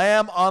some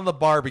lamb on the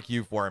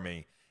barbecue for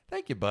me.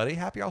 Thank you, buddy.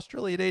 Happy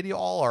Australia Day to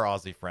all our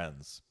Aussie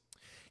friends.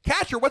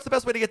 Catcher, what's the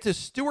best way to get to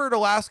Stewart,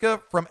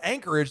 Alaska from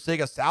Anchorage to take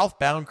a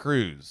southbound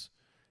cruise?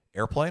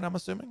 Airplane, I'm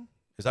assuming?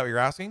 Is that what you're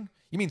asking?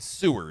 You mean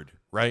Seward,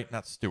 right?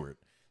 Not Stewart.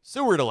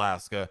 Seward,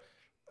 Alaska.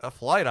 A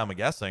flight, I'm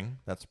guessing.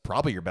 That's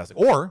probably your best.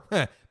 Or,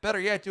 better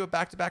yet, do a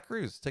back-to-back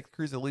cruise. Take the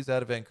cruise that leaves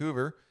out of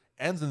Vancouver,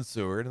 ends in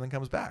Seward, and then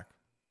comes back.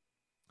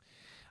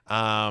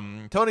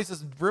 Tony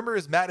says, rumor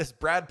is Matt is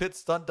Brad Pitt's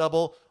stunt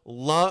double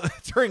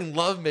during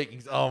love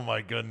makings. Oh,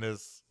 my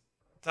goodness.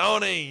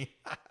 Tony.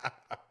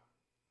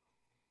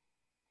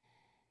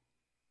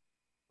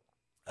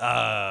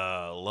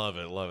 Love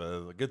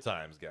it. Good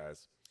times,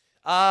 guys.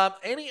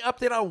 Any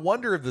update on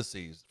Wonder of the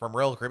Seas from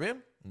Royal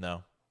Caribbean?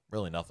 No,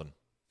 really nothing.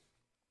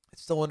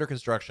 It's still under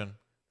construction.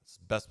 It's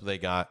the best they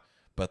got,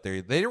 but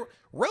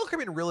Royal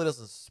Caribbean really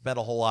doesn't spend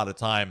a whole lot of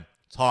time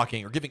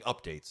talking or giving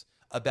updates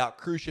about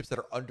cruise ships that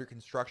are under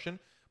construction.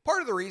 Part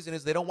of the reason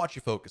is they don't want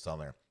you focused on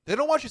there. They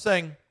don't want you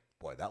saying,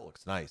 boy, that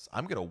looks nice.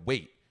 I'm going to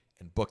wait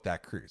and book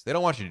that cruise. They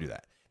don't want you to do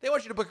that. They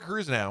want you to book a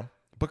cruise now,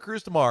 book a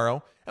cruise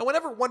tomorrow, and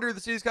whenever Wonder of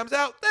the Seas comes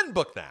out, then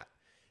book that.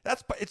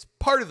 It's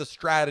part of the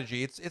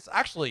strategy. It's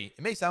actually,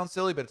 it may sound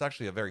silly, but it's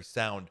actually a very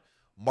sound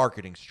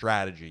marketing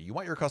strategy. You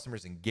want your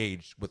customers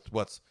engaged with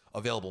what's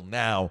available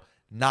now,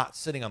 not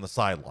sitting on the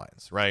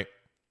sidelines, right?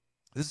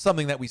 This is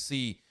something that we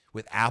see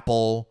with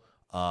Apple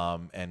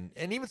and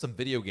even some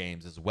video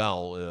games as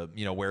well,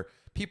 where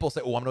people say,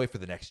 oh, I'm going to wait for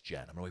the next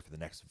gen. I'm going to wait for the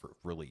next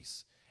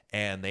release.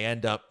 And they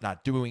end up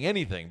not doing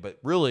anything. But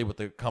really what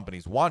the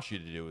companies want you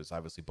to do is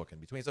obviously book in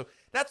between. So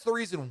that's the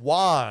reason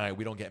why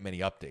we don't get many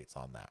updates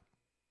on that.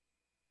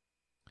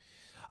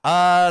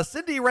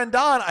 Cindy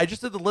Rendon, I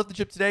just did the Lift the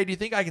Chip today. Do you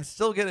think I can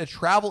still get a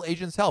travel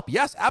agent's help?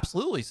 Yes,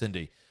 absolutely,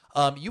 Cindy.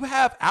 You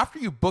have, after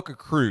you book a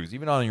cruise,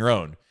 even on your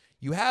own,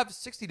 you have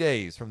 60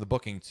 days from the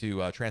booking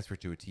to transfer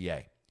to a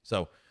TA.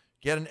 So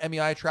get an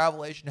MEI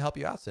travel agent to help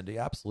you out, Cindy.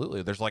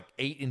 Absolutely. There's like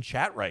 8 in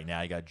chat right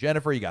now. You got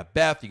Jennifer, you got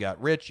Beth, you got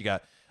Rich, you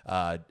got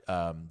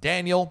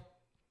Daniel.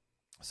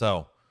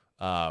 So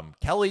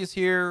Kelly's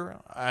here,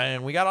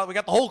 and we got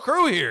the whole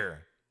crew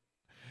here.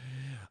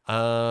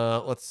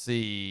 Let's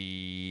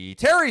see.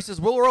 Terry says,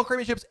 will Royal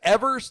Caribbean ships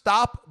ever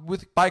stop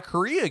by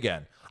Korea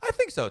again? I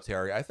think so,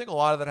 Terry. I think a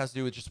lot of that has to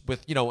do with just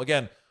with,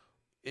 again,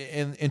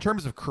 in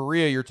terms of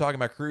Korea, you're talking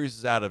about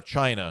cruises out of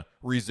China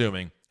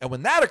resuming. And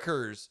when that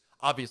occurs,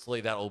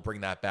 obviously that will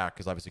bring that back,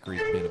 because obviously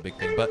Korea's being a big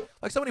thing. But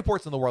like so many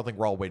ports in the world, I think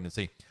we're all waiting to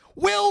see.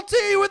 Will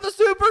T with the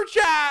super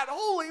chat.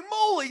 Holy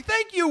moly.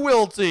 Thank you,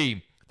 Will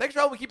T. Thanks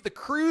for helping keep the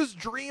cruise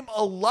dream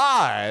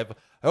alive.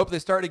 I hope they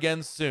start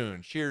again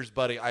soon. Cheers,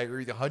 buddy. I agree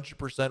with you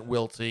 100%,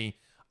 Will T.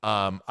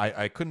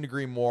 I couldn't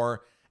agree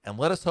more. And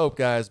let us hope,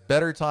 guys,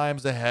 better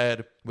times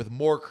ahead with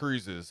more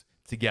cruises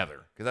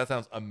together, because that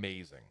sounds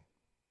amazing.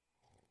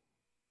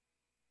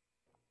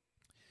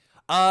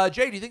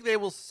 Jay, do you think they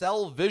will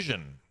sell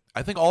Vision?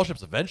 I think all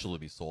ships eventually will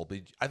be sold, but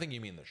I think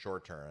you mean the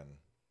short term.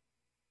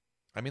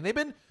 I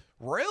mean,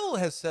 Royal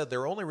has said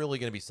they're only really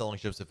going to be selling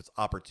ships if it's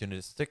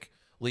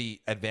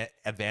opportunistically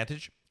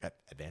advantageous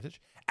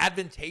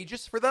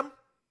for them.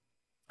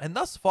 And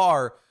thus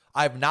far,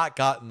 I've not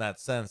gotten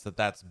that sense that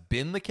that's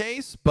been the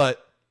case,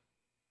 but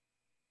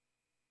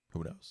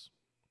Who knows?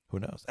 Who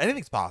knows?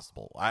 Anything's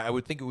possible. I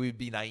would think it would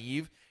be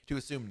naive to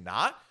assume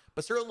not,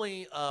 but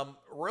certainly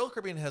Royal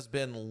Caribbean has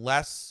been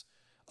less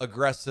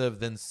aggressive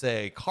than,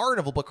 say,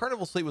 Carnival, but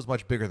Carnival's fleet was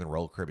much bigger than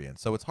Royal Caribbean,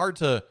 so it's hard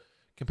to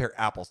compare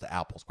apples to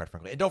apples, quite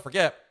frankly. And don't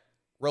forget,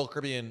 Royal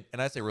Caribbean,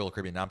 and I say Royal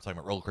Caribbean, now I'm talking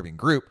about Royal Caribbean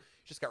Group,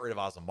 just got rid of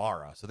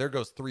Azamara, so there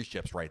goes 3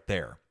 ships right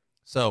there.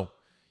 So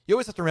you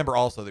always have to remember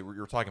also that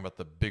you're talking about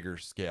the bigger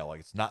scale.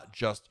 Like, it's not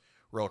just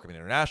Royal Caribbean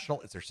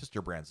International, it's their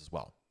sister brands as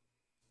well.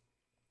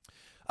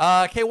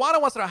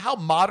 Kwana wants to know, how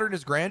modern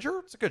is Grandeur?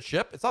 It's a good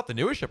ship. It's not the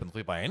newest ship in the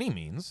fleet by any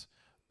means.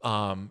 It's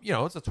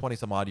a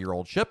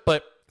 20-some-odd-year-old ship,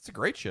 but it's a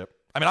great ship.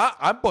 I mean,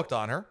 I'm booked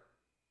on her.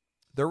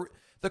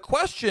 The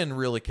question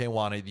really,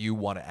 Kwana, you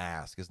want to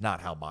ask is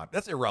not how modern.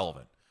 That's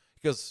irrelevant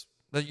because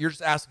you're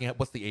just asking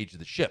what's the age of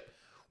the ship.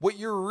 What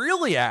you're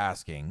really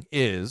asking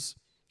is,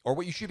 or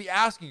what you should be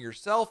asking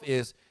yourself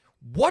is,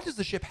 what does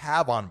the ship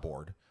have on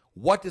board?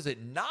 What does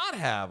it not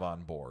have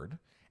on board?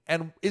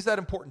 And is that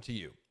important to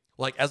you?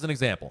 Like, as an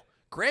example,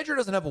 Grandeur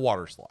doesn't have a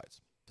water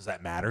slides. Does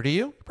that matter to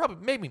you? Probably,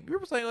 maybe.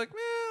 You're saying like,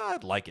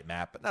 I'd like it,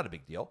 Matt, but not a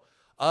big deal.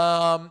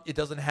 It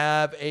doesn't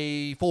have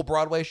a full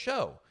Broadway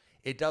show.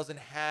 It doesn't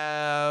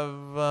have,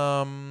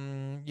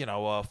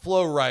 a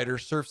flow rider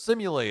surf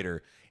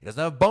simulator. It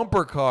doesn't have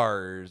bumper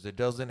cars. It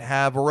doesn't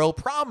have a Royal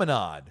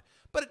Promenade.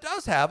 But it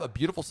does have a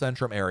beautiful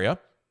Centrum area,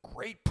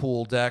 great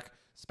pool deck,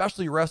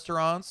 especially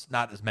restaurants,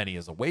 not as many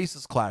as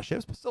Oasis class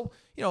ships, but still,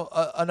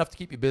 enough to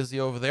keep you busy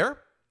over there.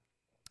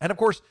 And of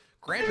course,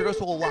 Grandeur goes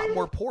to a lot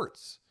more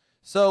ports.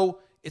 So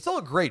it's still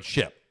a great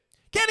ship.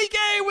 Kenny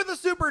Gay with a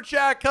super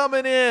chat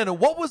coming in.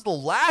 What was the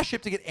last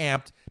ship to get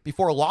amped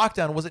before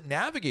lockdown? Was it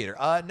Navigator?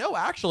 No,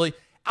 actually.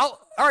 All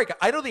right,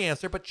 I know the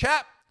answer, but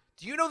chat,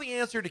 do you know the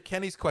answer to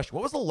Kenny's question?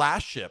 What was the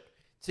last ship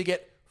to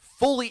get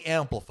fully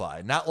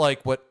amplified? Not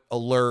like what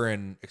Allure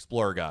and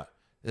Explorer got.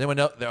 Anyone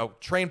know? No,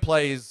 Train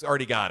Plays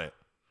already got it.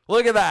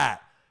 Look at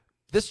that.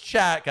 This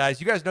chat, guys,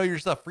 you guys know your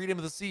stuff. Freedom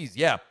of the Seas.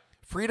 Yeah,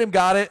 Freedom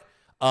got it.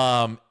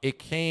 It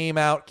came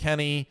out,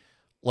 Kenny,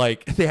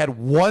 like they had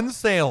one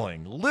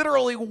sailing,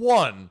 literally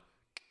one,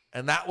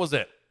 and that was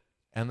it.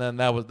 And then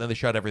then they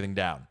shut everything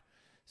down.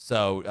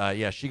 So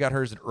she got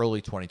hers in early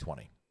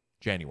 2020,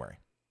 January.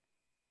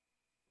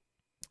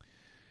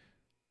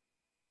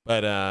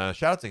 But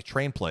shout out to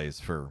Train Plays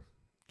for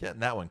getting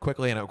that one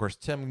quickly, and of course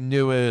Tim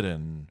knew it,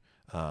 and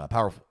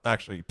Powerful, they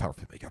got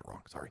it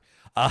wrong. Sorry,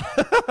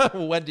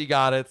 Wendy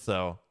got it.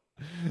 So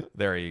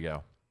there you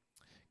go.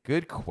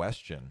 Good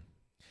question.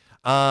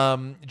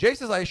 Jay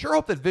says, I sure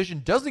hope that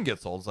Vision doesn't get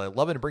sold. I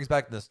love it. It brings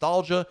back the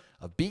nostalgia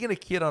of being a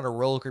kid on a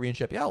Royal Caribbean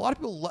ship. Yeah, a lot of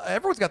people,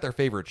 everyone's got their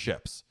favorite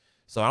ships.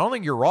 So I don't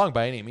think you're wrong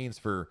by any means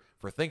for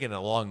thinking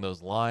along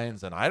those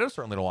lines. And I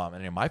certainly don't want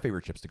any of my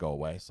favorite ships to go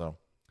away. So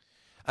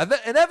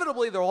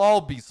inevitably they'll all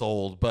be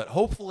sold, but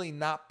hopefully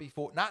not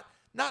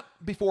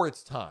before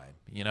it's time,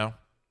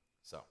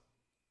 So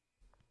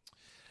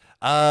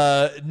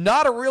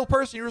not a real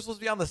person. You were supposed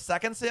to be on the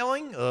second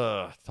sailing.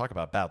 Talk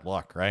about bad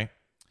luck, right?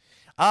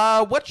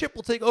 What ship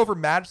will take over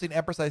Majesty and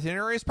Empress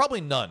itineraries?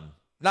 Probably none.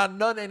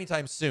 None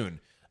anytime soon.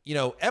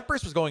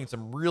 Empress was going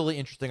some really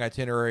interesting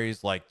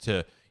itineraries, like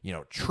to,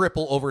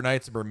 triple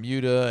overnights in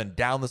Bermuda and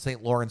down the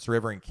St. Lawrence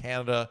River in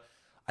Canada.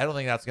 I don't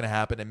think that's going to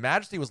happen. And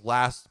Majesty was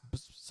last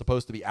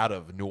supposed to be out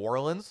of New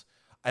Orleans.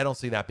 I don't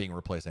see that being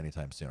replaced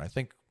anytime soon. I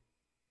think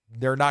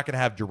they're not going to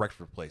have direct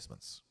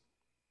replacements.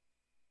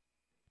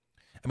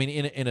 I mean,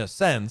 in a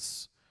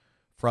sense,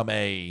 from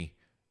a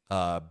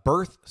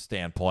berth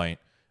standpoint,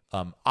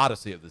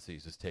 Odyssey of the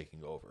Seas is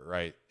taking over,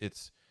 right?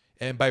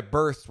 And by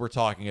berths, we're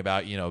talking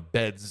about,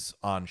 beds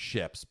on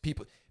ships,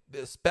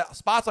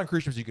 spots on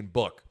cruise ships you can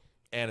book.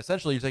 And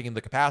essentially you're taking the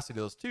capacity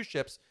of those 2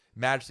 ships,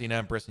 Majesty and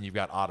Empress, and you've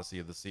got Odyssey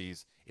of the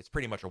Seas. It's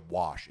pretty much a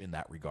wash in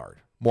that regard,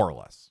 more or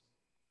less.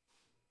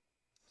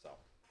 So,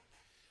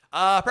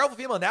 Powerful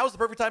Female, now is the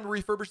perfect time to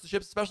refurbish the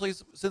ships, especially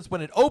since when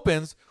it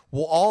opens,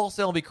 we'll all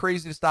sail and be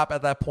crazy to stop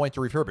at that point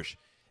to refurbish.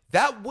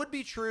 That would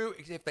be true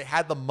if they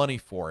had the money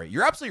for it.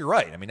 You're absolutely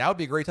right. I mean, that would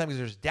be a great time because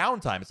there's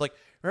downtime. It's like,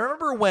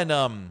 remember when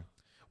a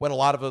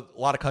lot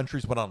of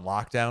countries went on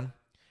lockdown,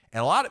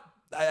 and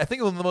I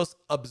think one of the most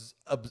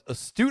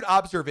astute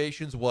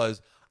observations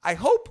was, I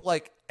hope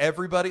like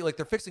everybody, like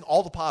they're fixing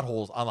all the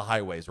potholes on the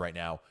highways right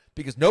now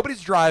because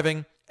nobody's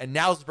driving, and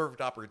now's the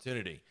perfect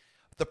opportunity.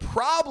 The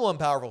problem,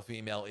 Powerful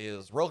Female,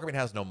 is Royal Caribbean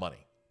has no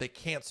money. They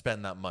can't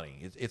spend that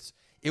money.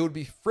 It would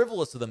be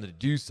frivolous of them to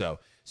do so.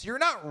 So you're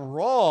not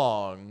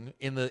wrong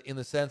in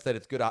the sense that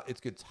it's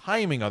good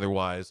timing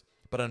otherwise,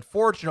 but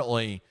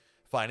unfortunately,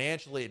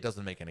 financially, it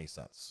doesn't make any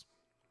sense.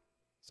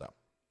 So,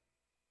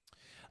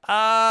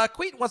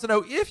 Queen wants to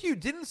know, if you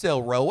didn't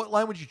sail Royal, what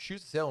line would you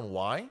choose to sail and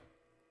why?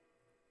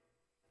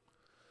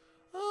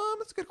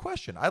 That's a good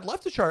question. I'd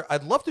love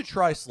to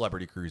try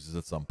Celebrity Cruises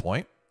at some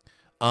point.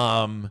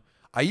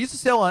 I used to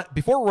sail on,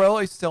 before Royal,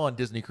 I used to sail on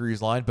Disney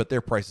Cruise Line, but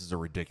their prices are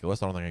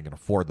ridiculous. I don't think I can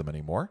afford them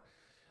anymore.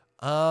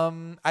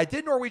 I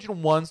did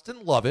Norwegian once,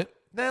 didn't love it.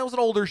 That was an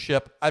older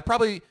ship. I'd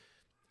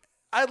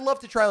love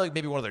to try like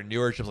maybe one of their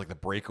newer ships like the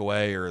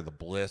Breakaway or the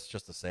Bliss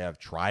just to say I've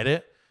tried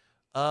it.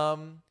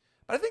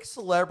 But I think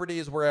celebrity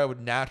is where I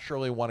would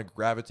naturally want to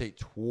gravitate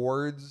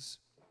towards.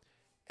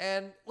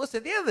 And listen,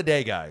 at the end of the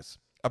day, guys,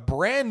 a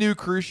brand new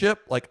cruise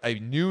ship, like a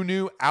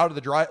new out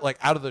of the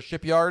out of the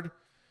shipyard,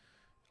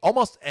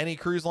 almost any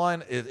cruise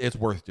line is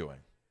worth doing.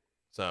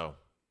 So,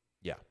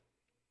 yeah.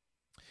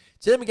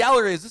 Tim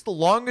Gallery, is this the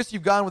longest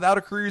you've gone without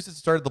a cruise since you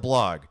started the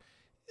blog?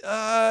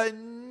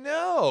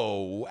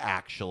 No,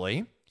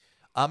 actually.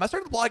 I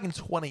started the blog in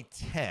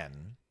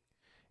 2010,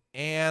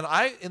 and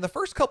in the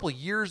first couple of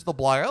years of the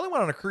blog, I only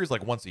went on a cruise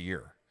like once a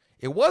year.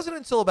 It wasn't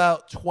until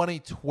about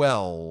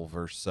 2012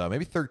 or so,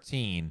 maybe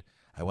 13,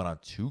 I went on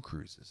 2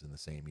 cruises in the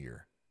same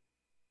year.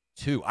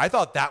 2. I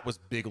thought that was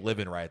big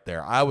living right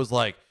there. I was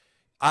like,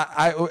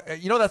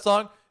 you know that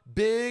song,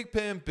 Big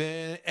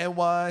Pimpin'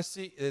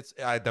 NYC.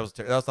 That was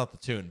not the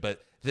tune,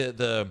 but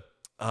the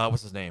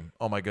what's his name?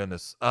 Oh my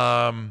goodness,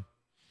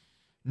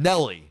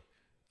 Nelly,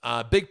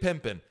 Big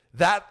Pimpin'.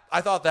 That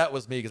I thought that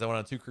was me because I went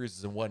on 2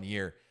 cruises in 1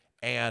 year,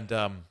 and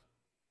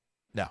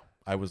no,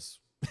 I was.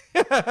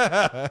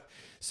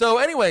 So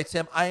anyway,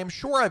 Tim, I am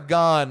sure I've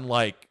gone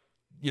like,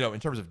 in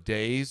terms of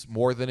days,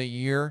 more than a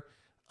year,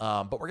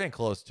 but we're getting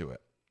close to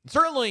it.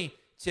 Certainly,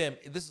 Tim,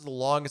 this is the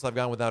longest I've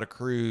gone without a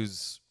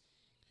cruise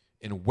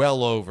in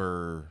well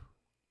over,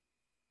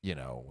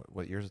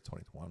 what year is it?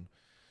 2021?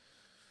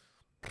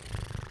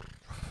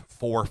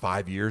 4 or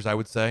 5 years, I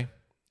would say,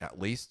 at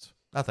least.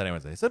 Not that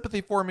anyone's any sympathy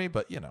for me,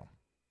 but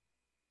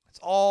it's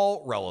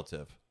all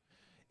relative.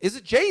 Is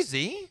it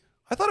Jay-Z?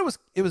 I thought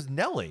it was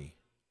Nelly.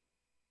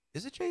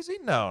 Is it Jay-Z?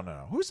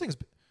 No. Who sings?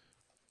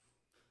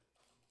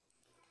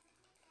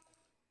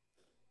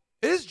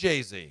 It is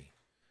Jay-Z.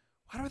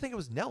 Why do I think it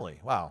was Nelly?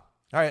 Wow.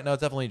 All right, no,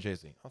 it's definitely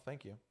Jay-Z. Oh,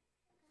 thank you.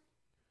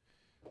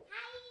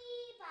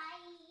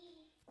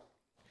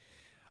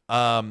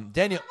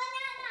 Daniel,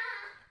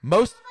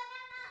 most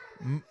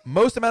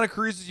amount of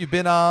cruises you've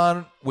been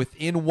on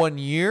within 1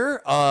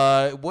 year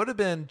would have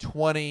been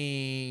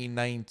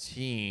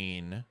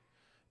 2019.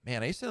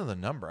 Man, I used to know the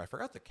number. I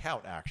forgot the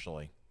count,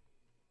 actually.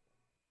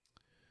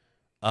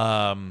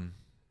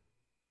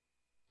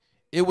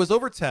 It was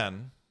over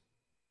 10.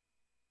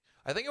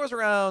 I think it was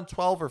around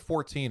 12 or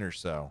 14 or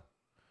so.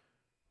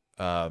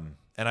 And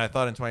I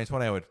thought in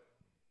 2020 I would,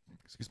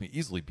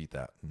 easily beat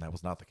that. And that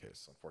was not the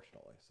case,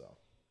 unfortunately. So,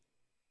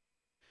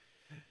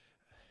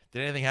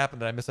 did anything happen?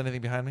 Did I miss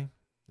anything behind me?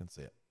 Didn't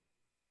see it.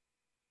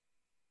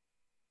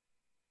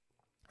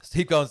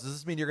 Steve Combs, does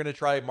this mean you're going to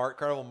try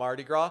Carnival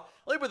Mardi Gras?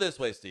 Let me put it this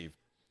way, Steve.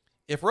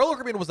 If Royal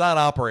Caribbean was not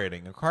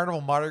operating and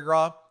Carnival Mardi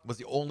Gras was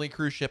the only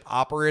cruise ship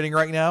operating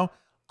right now,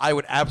 I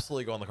would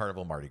absolutely go on the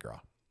Carnival Mardi Gras.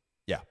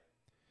 Yeah.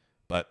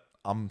 But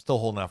I'm still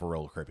holding out for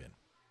Royal Caribbean.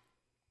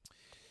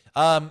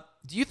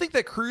 Do you think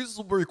that cruises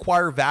will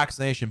require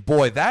vaccination?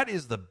 Boy, that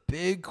is the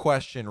big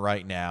question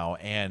right now.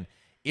 And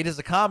it is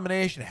a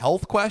combination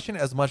health question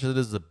as much as it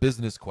is a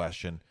business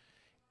question.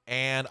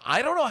 And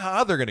I don't know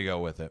how they're going to go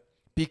with it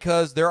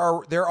because there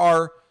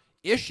are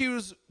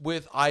issues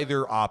with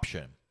either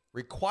option.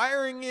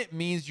 Requiring it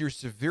means you're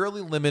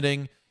severely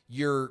limiting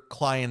your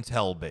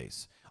clientele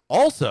base.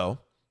 Also,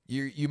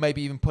 you might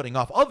be even putting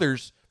off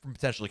others from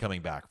potentially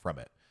coming back from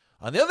it.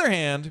 On the other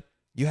hand,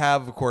 you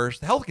have, of course,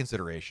 the health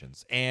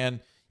considerations.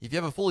 And if you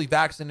have a fully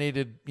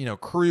vaccinated,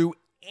 crew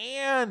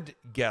and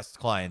guest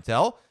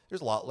clientele,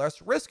 there's a lot less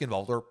risk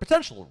involved, or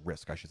potential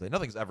risk, I should say.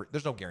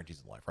 There's no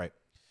guarantees in life, right?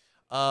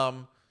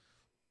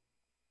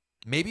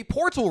 Maybe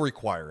ports will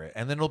require it,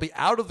 and then it'll be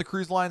out of the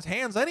cruise line's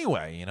hands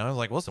anyway. It's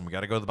like, listen, we got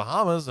to go to the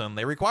Bahamas, and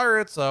they require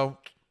it, so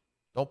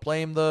don't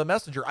blame the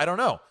messenger. I don't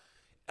know.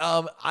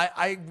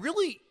 I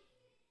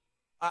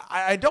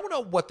don't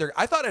know what they're.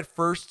 I thought at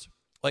first,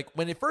 like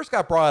when it first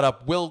got brought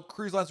up, will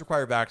cruise lines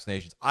require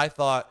vaccinations? I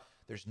thought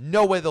there's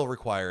no way they'll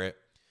require it,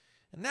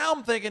 and now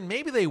I'm thinking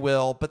maybe they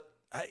will, but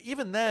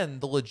even then,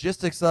 the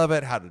logistics of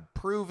it, how to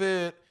prove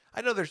it.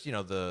 I know there's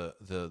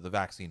the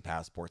vaccine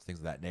passports, things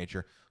of that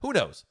nature. Who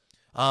knows?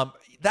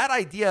 That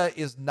idea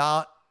is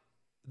not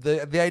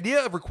the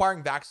idea of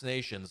requiring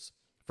vaccinations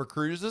for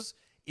cruises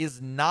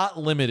is not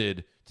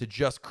limited to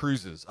just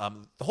cruises.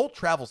 The whole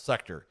travel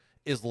sector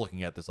is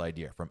looking at this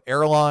idea, from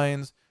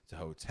airlines to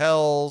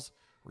hotels,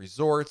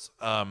 resorts.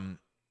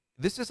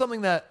 This is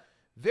something that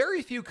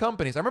very few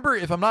companies, I remember,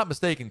 if I'm not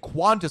mistaken,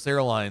 Qantas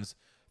Airlines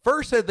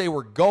first said they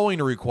were going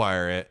to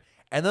require it,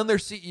 and then their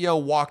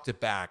CEO walked it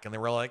back, and they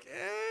were like,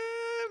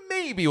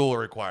 maybe we'll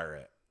require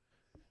it.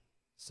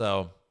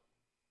 So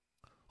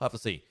we'll have to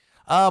see.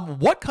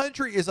 What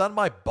country is on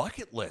my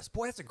bucket list?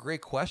 Boy, that's a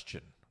great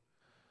question.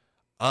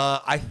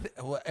 I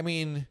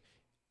mean,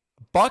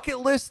 bucket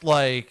list,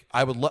 like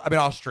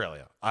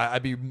Australia.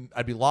 I'd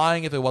be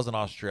lying if it wasn't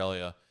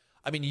Australia.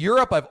 I mean,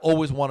 Europe I've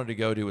always wanted to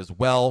go to as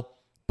well.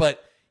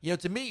 But,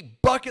 to me,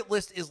 bucket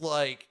list is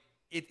like,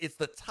 it's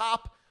the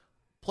top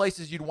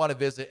places you'd want to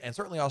visit, and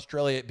certainly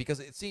Australia,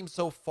 because it seems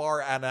so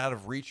far out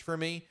of reach for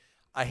me.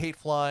 I hate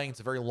flying. It's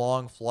a very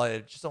long flight. I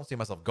just don't see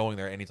myself going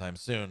there anytime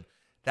soon.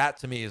 That,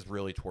 to me, is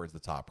really towards the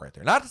top right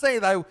there. Not to say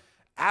that I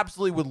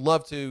absolutely would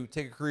love to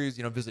take a cruise,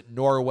 visit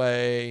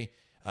Norway,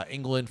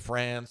 England,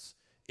 France,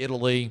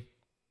 Italy,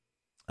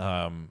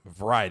 a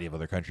variety of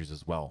other countries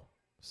as well.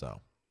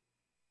 So,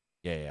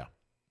 yeah.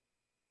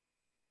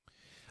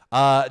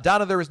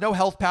 Donna, there was no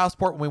health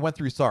passport when we went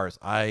through SARS.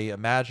 I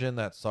imagine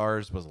that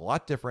SARS was a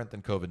lot different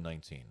than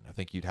COVID-19. I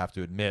think you'd have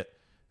to admit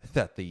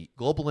that the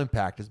global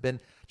impact has been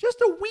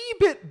just a wee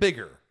bit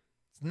bigger.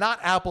 It's not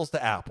apples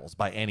to apples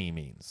by any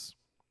means.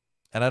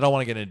 And I don't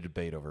want to get into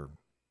debate over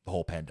the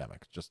whole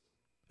pandemic.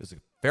 It's a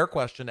fair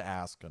question to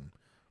ask and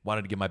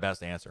wanted to give my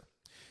best answer.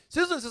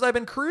 Susan says, I've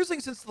been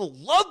cruising since the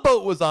Love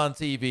Boat was on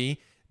TV.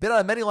 Been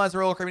on many lines of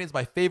Royal Caribbean. It's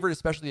my favorite,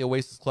 especially the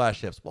Oasis class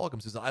ships. Welcome,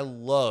 Susan. I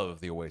love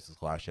the Oasis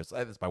class ships.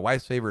 It's my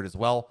wife's favorite as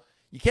well.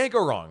 You can't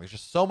go wrong. There's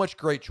just so much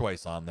great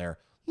choice on there.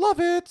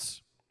 Love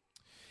it.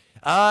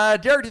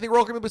 Derek, do you think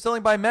Royal Caribbean will be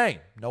sailing by May?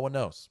 No one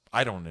knows.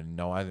 I don't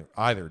know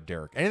either,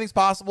 Derek. Anything's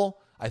possible.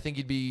 I think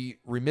you'd be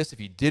remiss if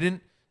you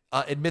didn't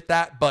admit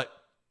that, but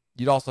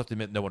you'd also have to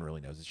admit no one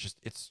really knows.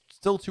 It's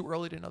still too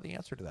early to know the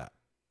answer to that.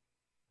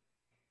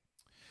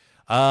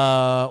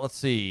 Let's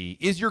see.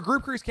 Is your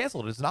group cruise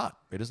canceled? It is not.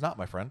 It is not,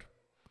 my friend.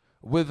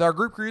 With our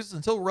group cruises,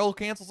 until Royal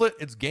cancels it,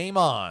 it's game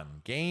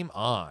on. Game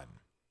on.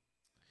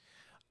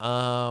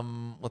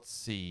 Let's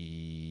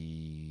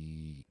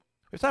see.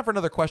 We have time for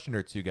another question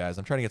or two, guys.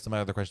 I'm trying to get some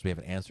other questions we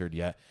haven't answered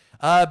yet.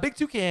 Big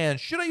Toucan,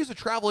 should I use a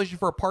travel agent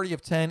for a party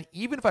of 10,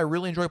 even if I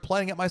really enjoy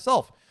planning it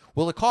myself?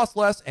 Will it cost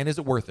less, and is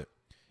it worth it?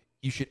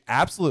 You should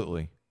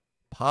absolutely,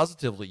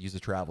 positively use a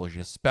travel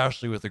agent,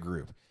 especially with a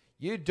group.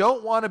 You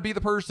don't want to be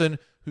the person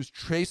who's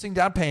chasing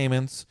down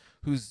payments,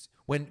 who's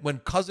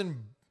when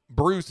cousin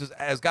Bruce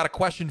has got a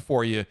question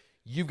for you,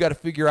 you've got to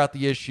figure out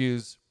the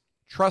issues.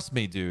 Trust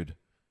me, dude.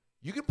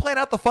 You can plan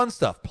out the fun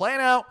stuff. Plan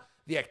out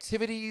the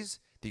activities,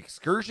 the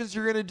excursions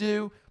you're going to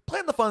do.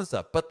 Plan the fun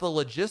stuff. But the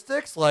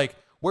logistics, like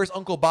where's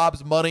Uncle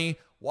Bob's money?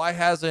 Why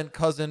hasn't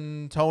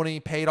cousin Tony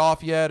paid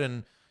off yet?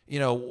 And,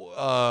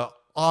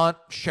 Aunt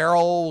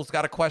Cheryl's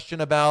got a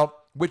question about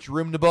which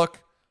room to book.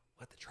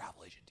 Let the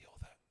travel agent deal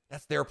with that.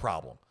 That's their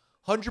problem.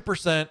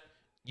 100%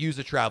 use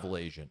a travel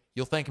agent.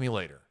 You'll thank me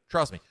later.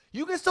 Trust me.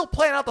 You can still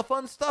plan out the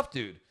fun stuff,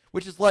 dude,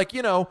 which is like,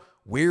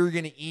 where you're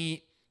going to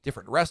eat,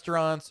 different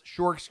restaurants,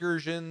 shore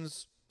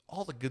excursions,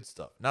 all the good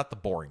stuff, not the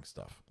boring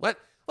stuff. Let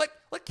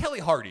Kelly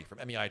Hardy from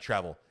MEI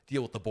Travel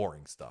deal with the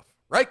boring stuff.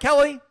 Right,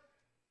 Kelly?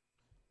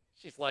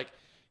 She's like,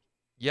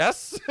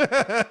 yes.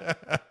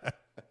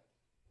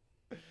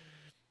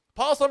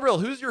 Paul Summerville,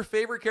 who's your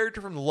favorite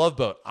character from The Love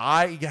Boat?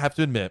 I have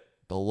to admit,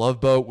 The Love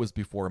Boat was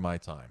before my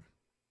time.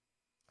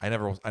 I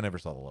never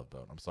saw The Love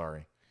Boat. I'm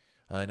sorry.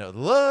 I know The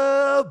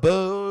Love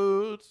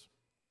Boat.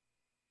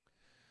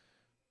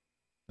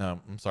 No,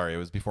 I'm sorry. It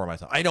was before my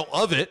time. I know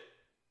of it,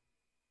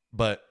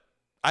 but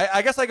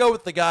I guess I go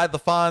with the guy, the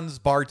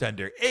Fonz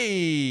bartender.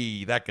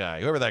 Hey, that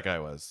guy, whoever that guy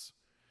was.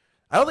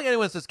 I don't think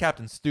anyone says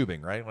Captain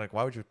Steubing, right? Like,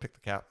 why would you pick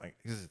the cap? Like,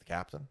 this is the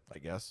captain, I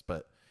guess,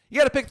 but you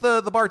got to pick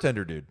the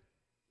bartender, dude.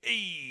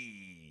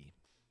 Hey.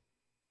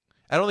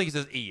 I don't think he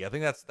says E. I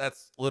think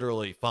that's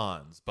literally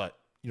Fonz, but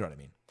you know what I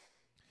mean.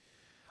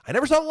 I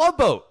never saw The Love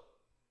Boat.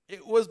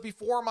 It was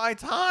before my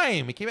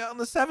time. It came out in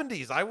the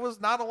 70s. I was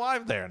not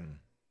alive then.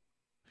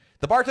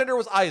 The bartender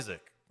was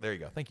Isaac. There you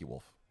go. Thank you,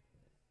 Wolf.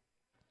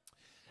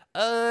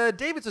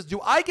 David says,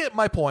 do I get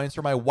my points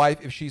for my wife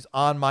if she's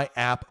on my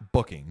app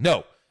booking?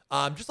 No.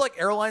 Just like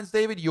airlines,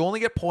 David, you only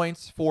get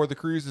points for the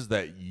cruises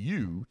that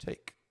you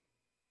take.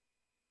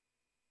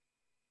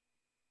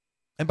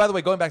 And by the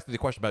way, going back to the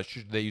question about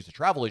should they use a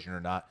travel agent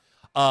or not,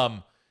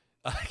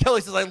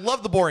 Kelly says, I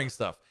love the boring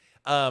stuff.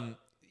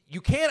 You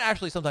can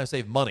actually sometimes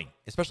save money,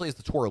 especially as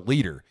the tour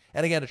leader.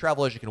 And again, a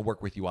travel agent can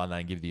work with you on that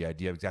and give you the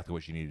idea of exactly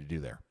what you need to do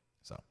there.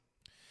 So,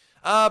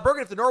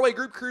 Bergen, if the Norway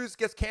group cruise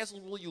gets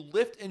canceled, will you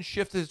lift and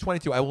shift to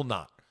 22? I will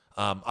not.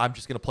 I'm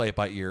just going to play it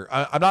by ear.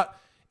 I'm not,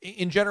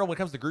 in general, when it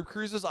comes to group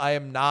cruises, I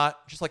am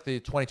not, just like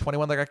the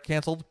 2021 that got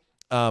canceled,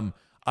 I'm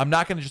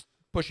not going to just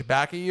push it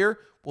back a year.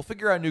 We'll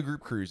figure out new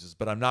group cruises,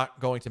 but I'm not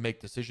going to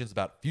make decisions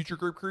about future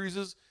group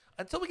cruises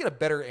until we get a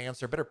better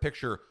answer, a better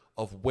picture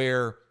of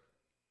where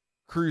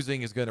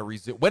cruising is going to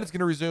resume, when it's going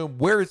to resume,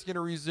 where it's going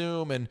to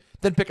resume, and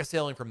then pick a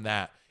sailing from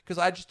that. Because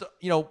I just,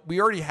 we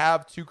already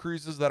have 2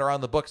 cruises that are on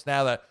the books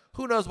now that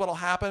who knows what'll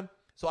happen.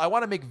 So I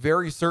want to make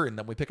very certain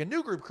that when we pick a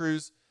new group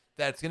cruise,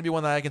 that's going to be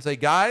one that I can say,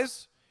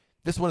 guys,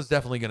 this one is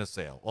definitely going to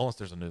sail, unless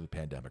there's a new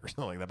pandemic or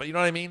something like that. But you know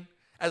what I mean?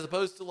 As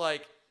opposed to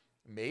like,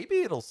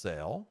 maybe it'll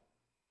sail.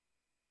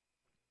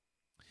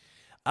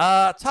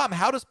 Tom,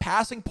 how does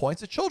passing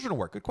points to children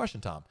work? Good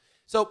question, Tom.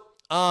 So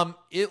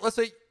let's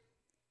say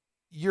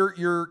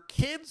your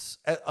kids,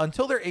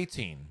 until they're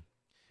 18,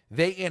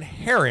 they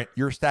inherit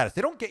your status.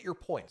 They don't get your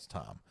points,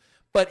 Tom.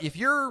 But if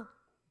you're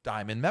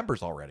Diamond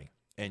members already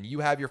and you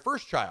have your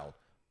first child,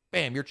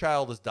 bam, your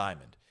child is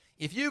Diamond.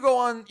 If you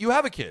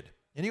have a kid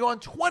and you go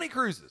on 20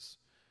 cruises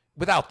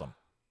without them,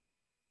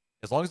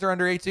 as long as they're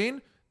under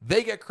 18,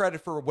 they get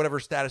credit for whatever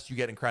status you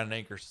get in Crown and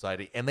Anchor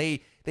Society, and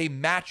they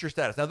match your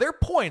status. Now, their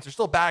points are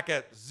still back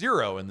at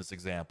 0 in this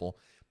example,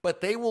 but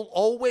they will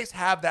always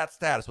have that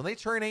status. When they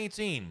turn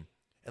 18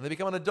 and they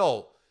become an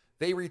adult,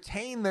 they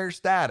retain their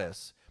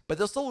status, but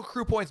they'll still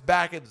accrue points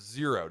back at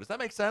 0. Does that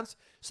make sense?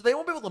 So they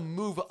won't be able to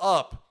move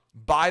up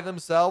by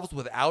themselves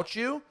without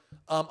you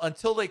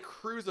until they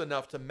cruise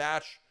enough to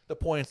match the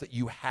points that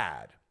you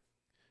had.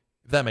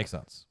 If that makes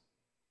sense.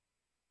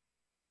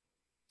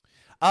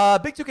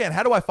 Big Toucan,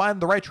 how do I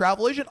find the right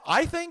travel agent?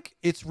 I think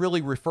it's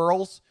really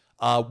referrals,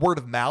 word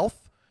of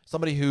mouth,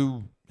 somebody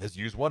who has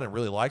used one and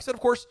really likes it. Of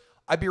course,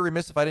 I'd be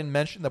remiss if I didn't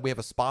mention that we have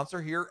a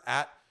sponsor here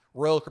at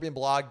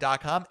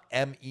RoyalCaribbeanBlog.com,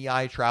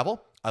 MEI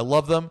Travel. I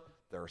love them.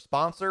 They're a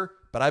sponsor,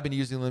 but I've been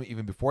using them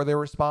even before they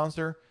were a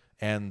sponsor.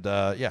 And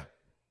yeah,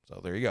 so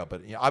there you go.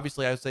 But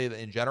obviously, I would say that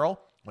in general,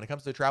 when it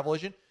comes to a travel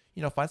agent,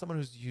 find someone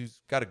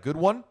who's got a good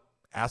one,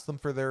 ask them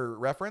for their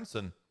reference,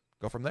 and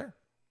go from there.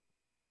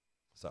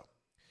 So,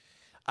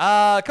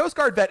 Coast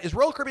Guard vet, is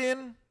Royal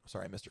Caribbean...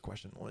 Sorry, I missed your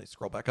question. Let me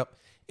scroll back up.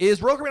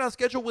 Is Royal Caribbean on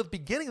schedule with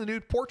beginning the new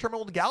port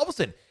terminal in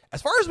Galveston?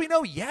 As far as we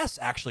know, yes,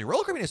 actually.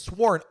 Royal Caribbean has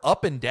sworn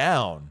up and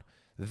down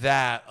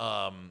that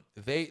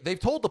they've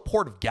told the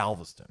port of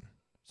Galveston.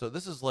 So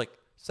this is like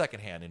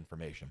secondhand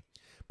information.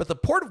 But the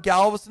port of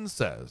Galveston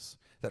says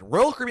that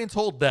Royal Caribbean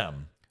told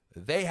them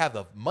they have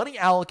the money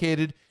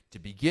allocated to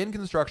begin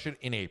construction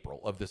in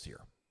April of this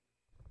year.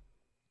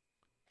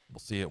 We'll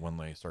see it when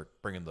they start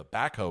bringing the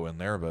backhoe in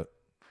there, but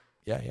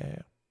yeah.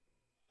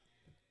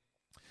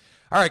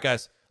 All right,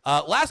 guys.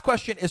 Last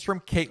question is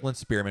from Caitlin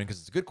Spearman because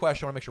it's a good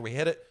question. I want to make sure we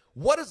hit it.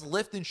 What does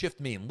lift and shift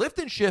mean? Lift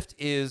and shift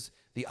is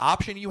the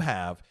option you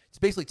have to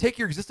basically take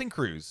your existing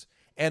cruise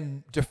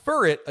and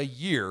defer it a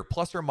year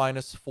plus or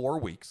minus 4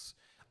 weeks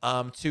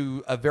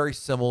to a very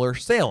similar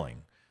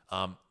sailing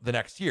the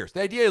next year. So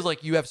the idea is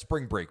like you have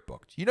spring break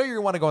booked. You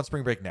want to go on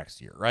spring break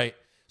next year, right?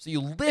 So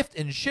you lift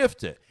and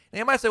shift it. And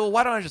you might say, well,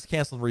 why don't I just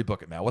cancel and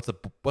rebook it now?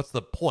 What's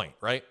the point,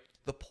 right?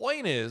 The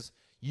point is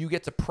you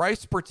get to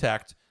price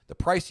protect the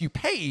price you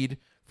paid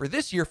for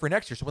this year for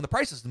next year. So when the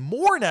price is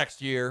more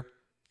next year,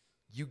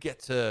 you get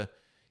to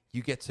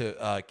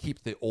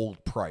keep the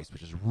old price,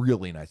 which is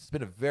really nice. It's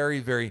been a very,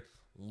 very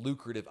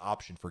lucrative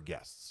option for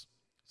guests.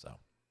 So,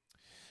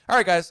 all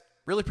right, guys,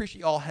 really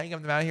appreciate you all hanging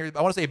out here.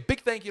 I want to say a big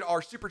thank you to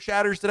our super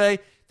chatters today.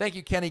 Thank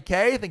you, Kenny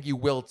K. Thank you,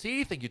 Will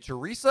T. Thank you,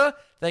 Teresa.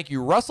 Thank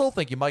you, Russell.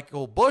 Thank you,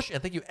 Michael Bush.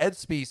 And thank you, Ed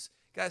Spees.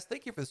 Guys,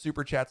 thank you for the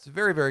super chats.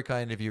 Very, very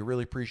kind of you.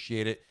 Really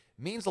appreciate it.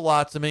 Means a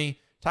lot to me.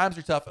 Times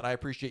are tough, and I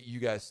appreciate you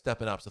guys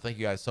stepping up. So thank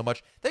you guys so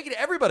much. Thank you to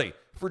everybody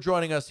for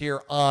joining us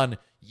here on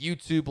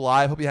YouTube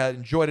Live. Hope you had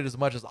enjoyed it as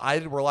much as I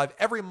did. We're live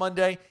every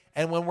Monday,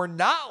 and when we're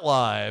not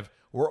live,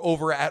 we're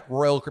over at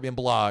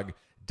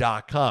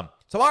RoyalCaribbeanBlog.com.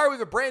 Tomorrow we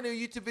have a brand new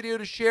YouTube video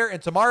to share, and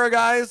tomorrow,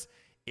 guys,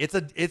 it's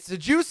a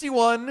juicy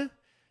one.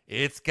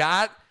 It's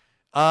got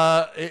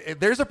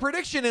there's a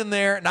prediction in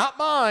there, not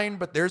mine,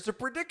 but there's a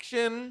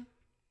prediction.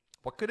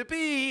 What could it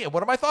be? And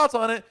what are my thoughts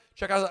on it?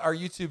 Check out our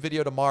YouTube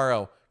video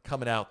tomorrow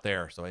coming out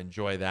there. So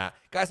enjoy that.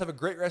 Guys, have a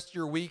great rest of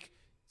your week.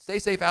 Stay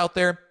safe out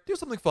there. Do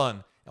something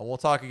fun. And we'll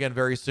talk again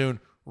very soon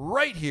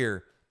right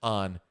here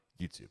on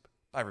YouTube.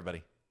 Bye,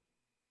 everybody.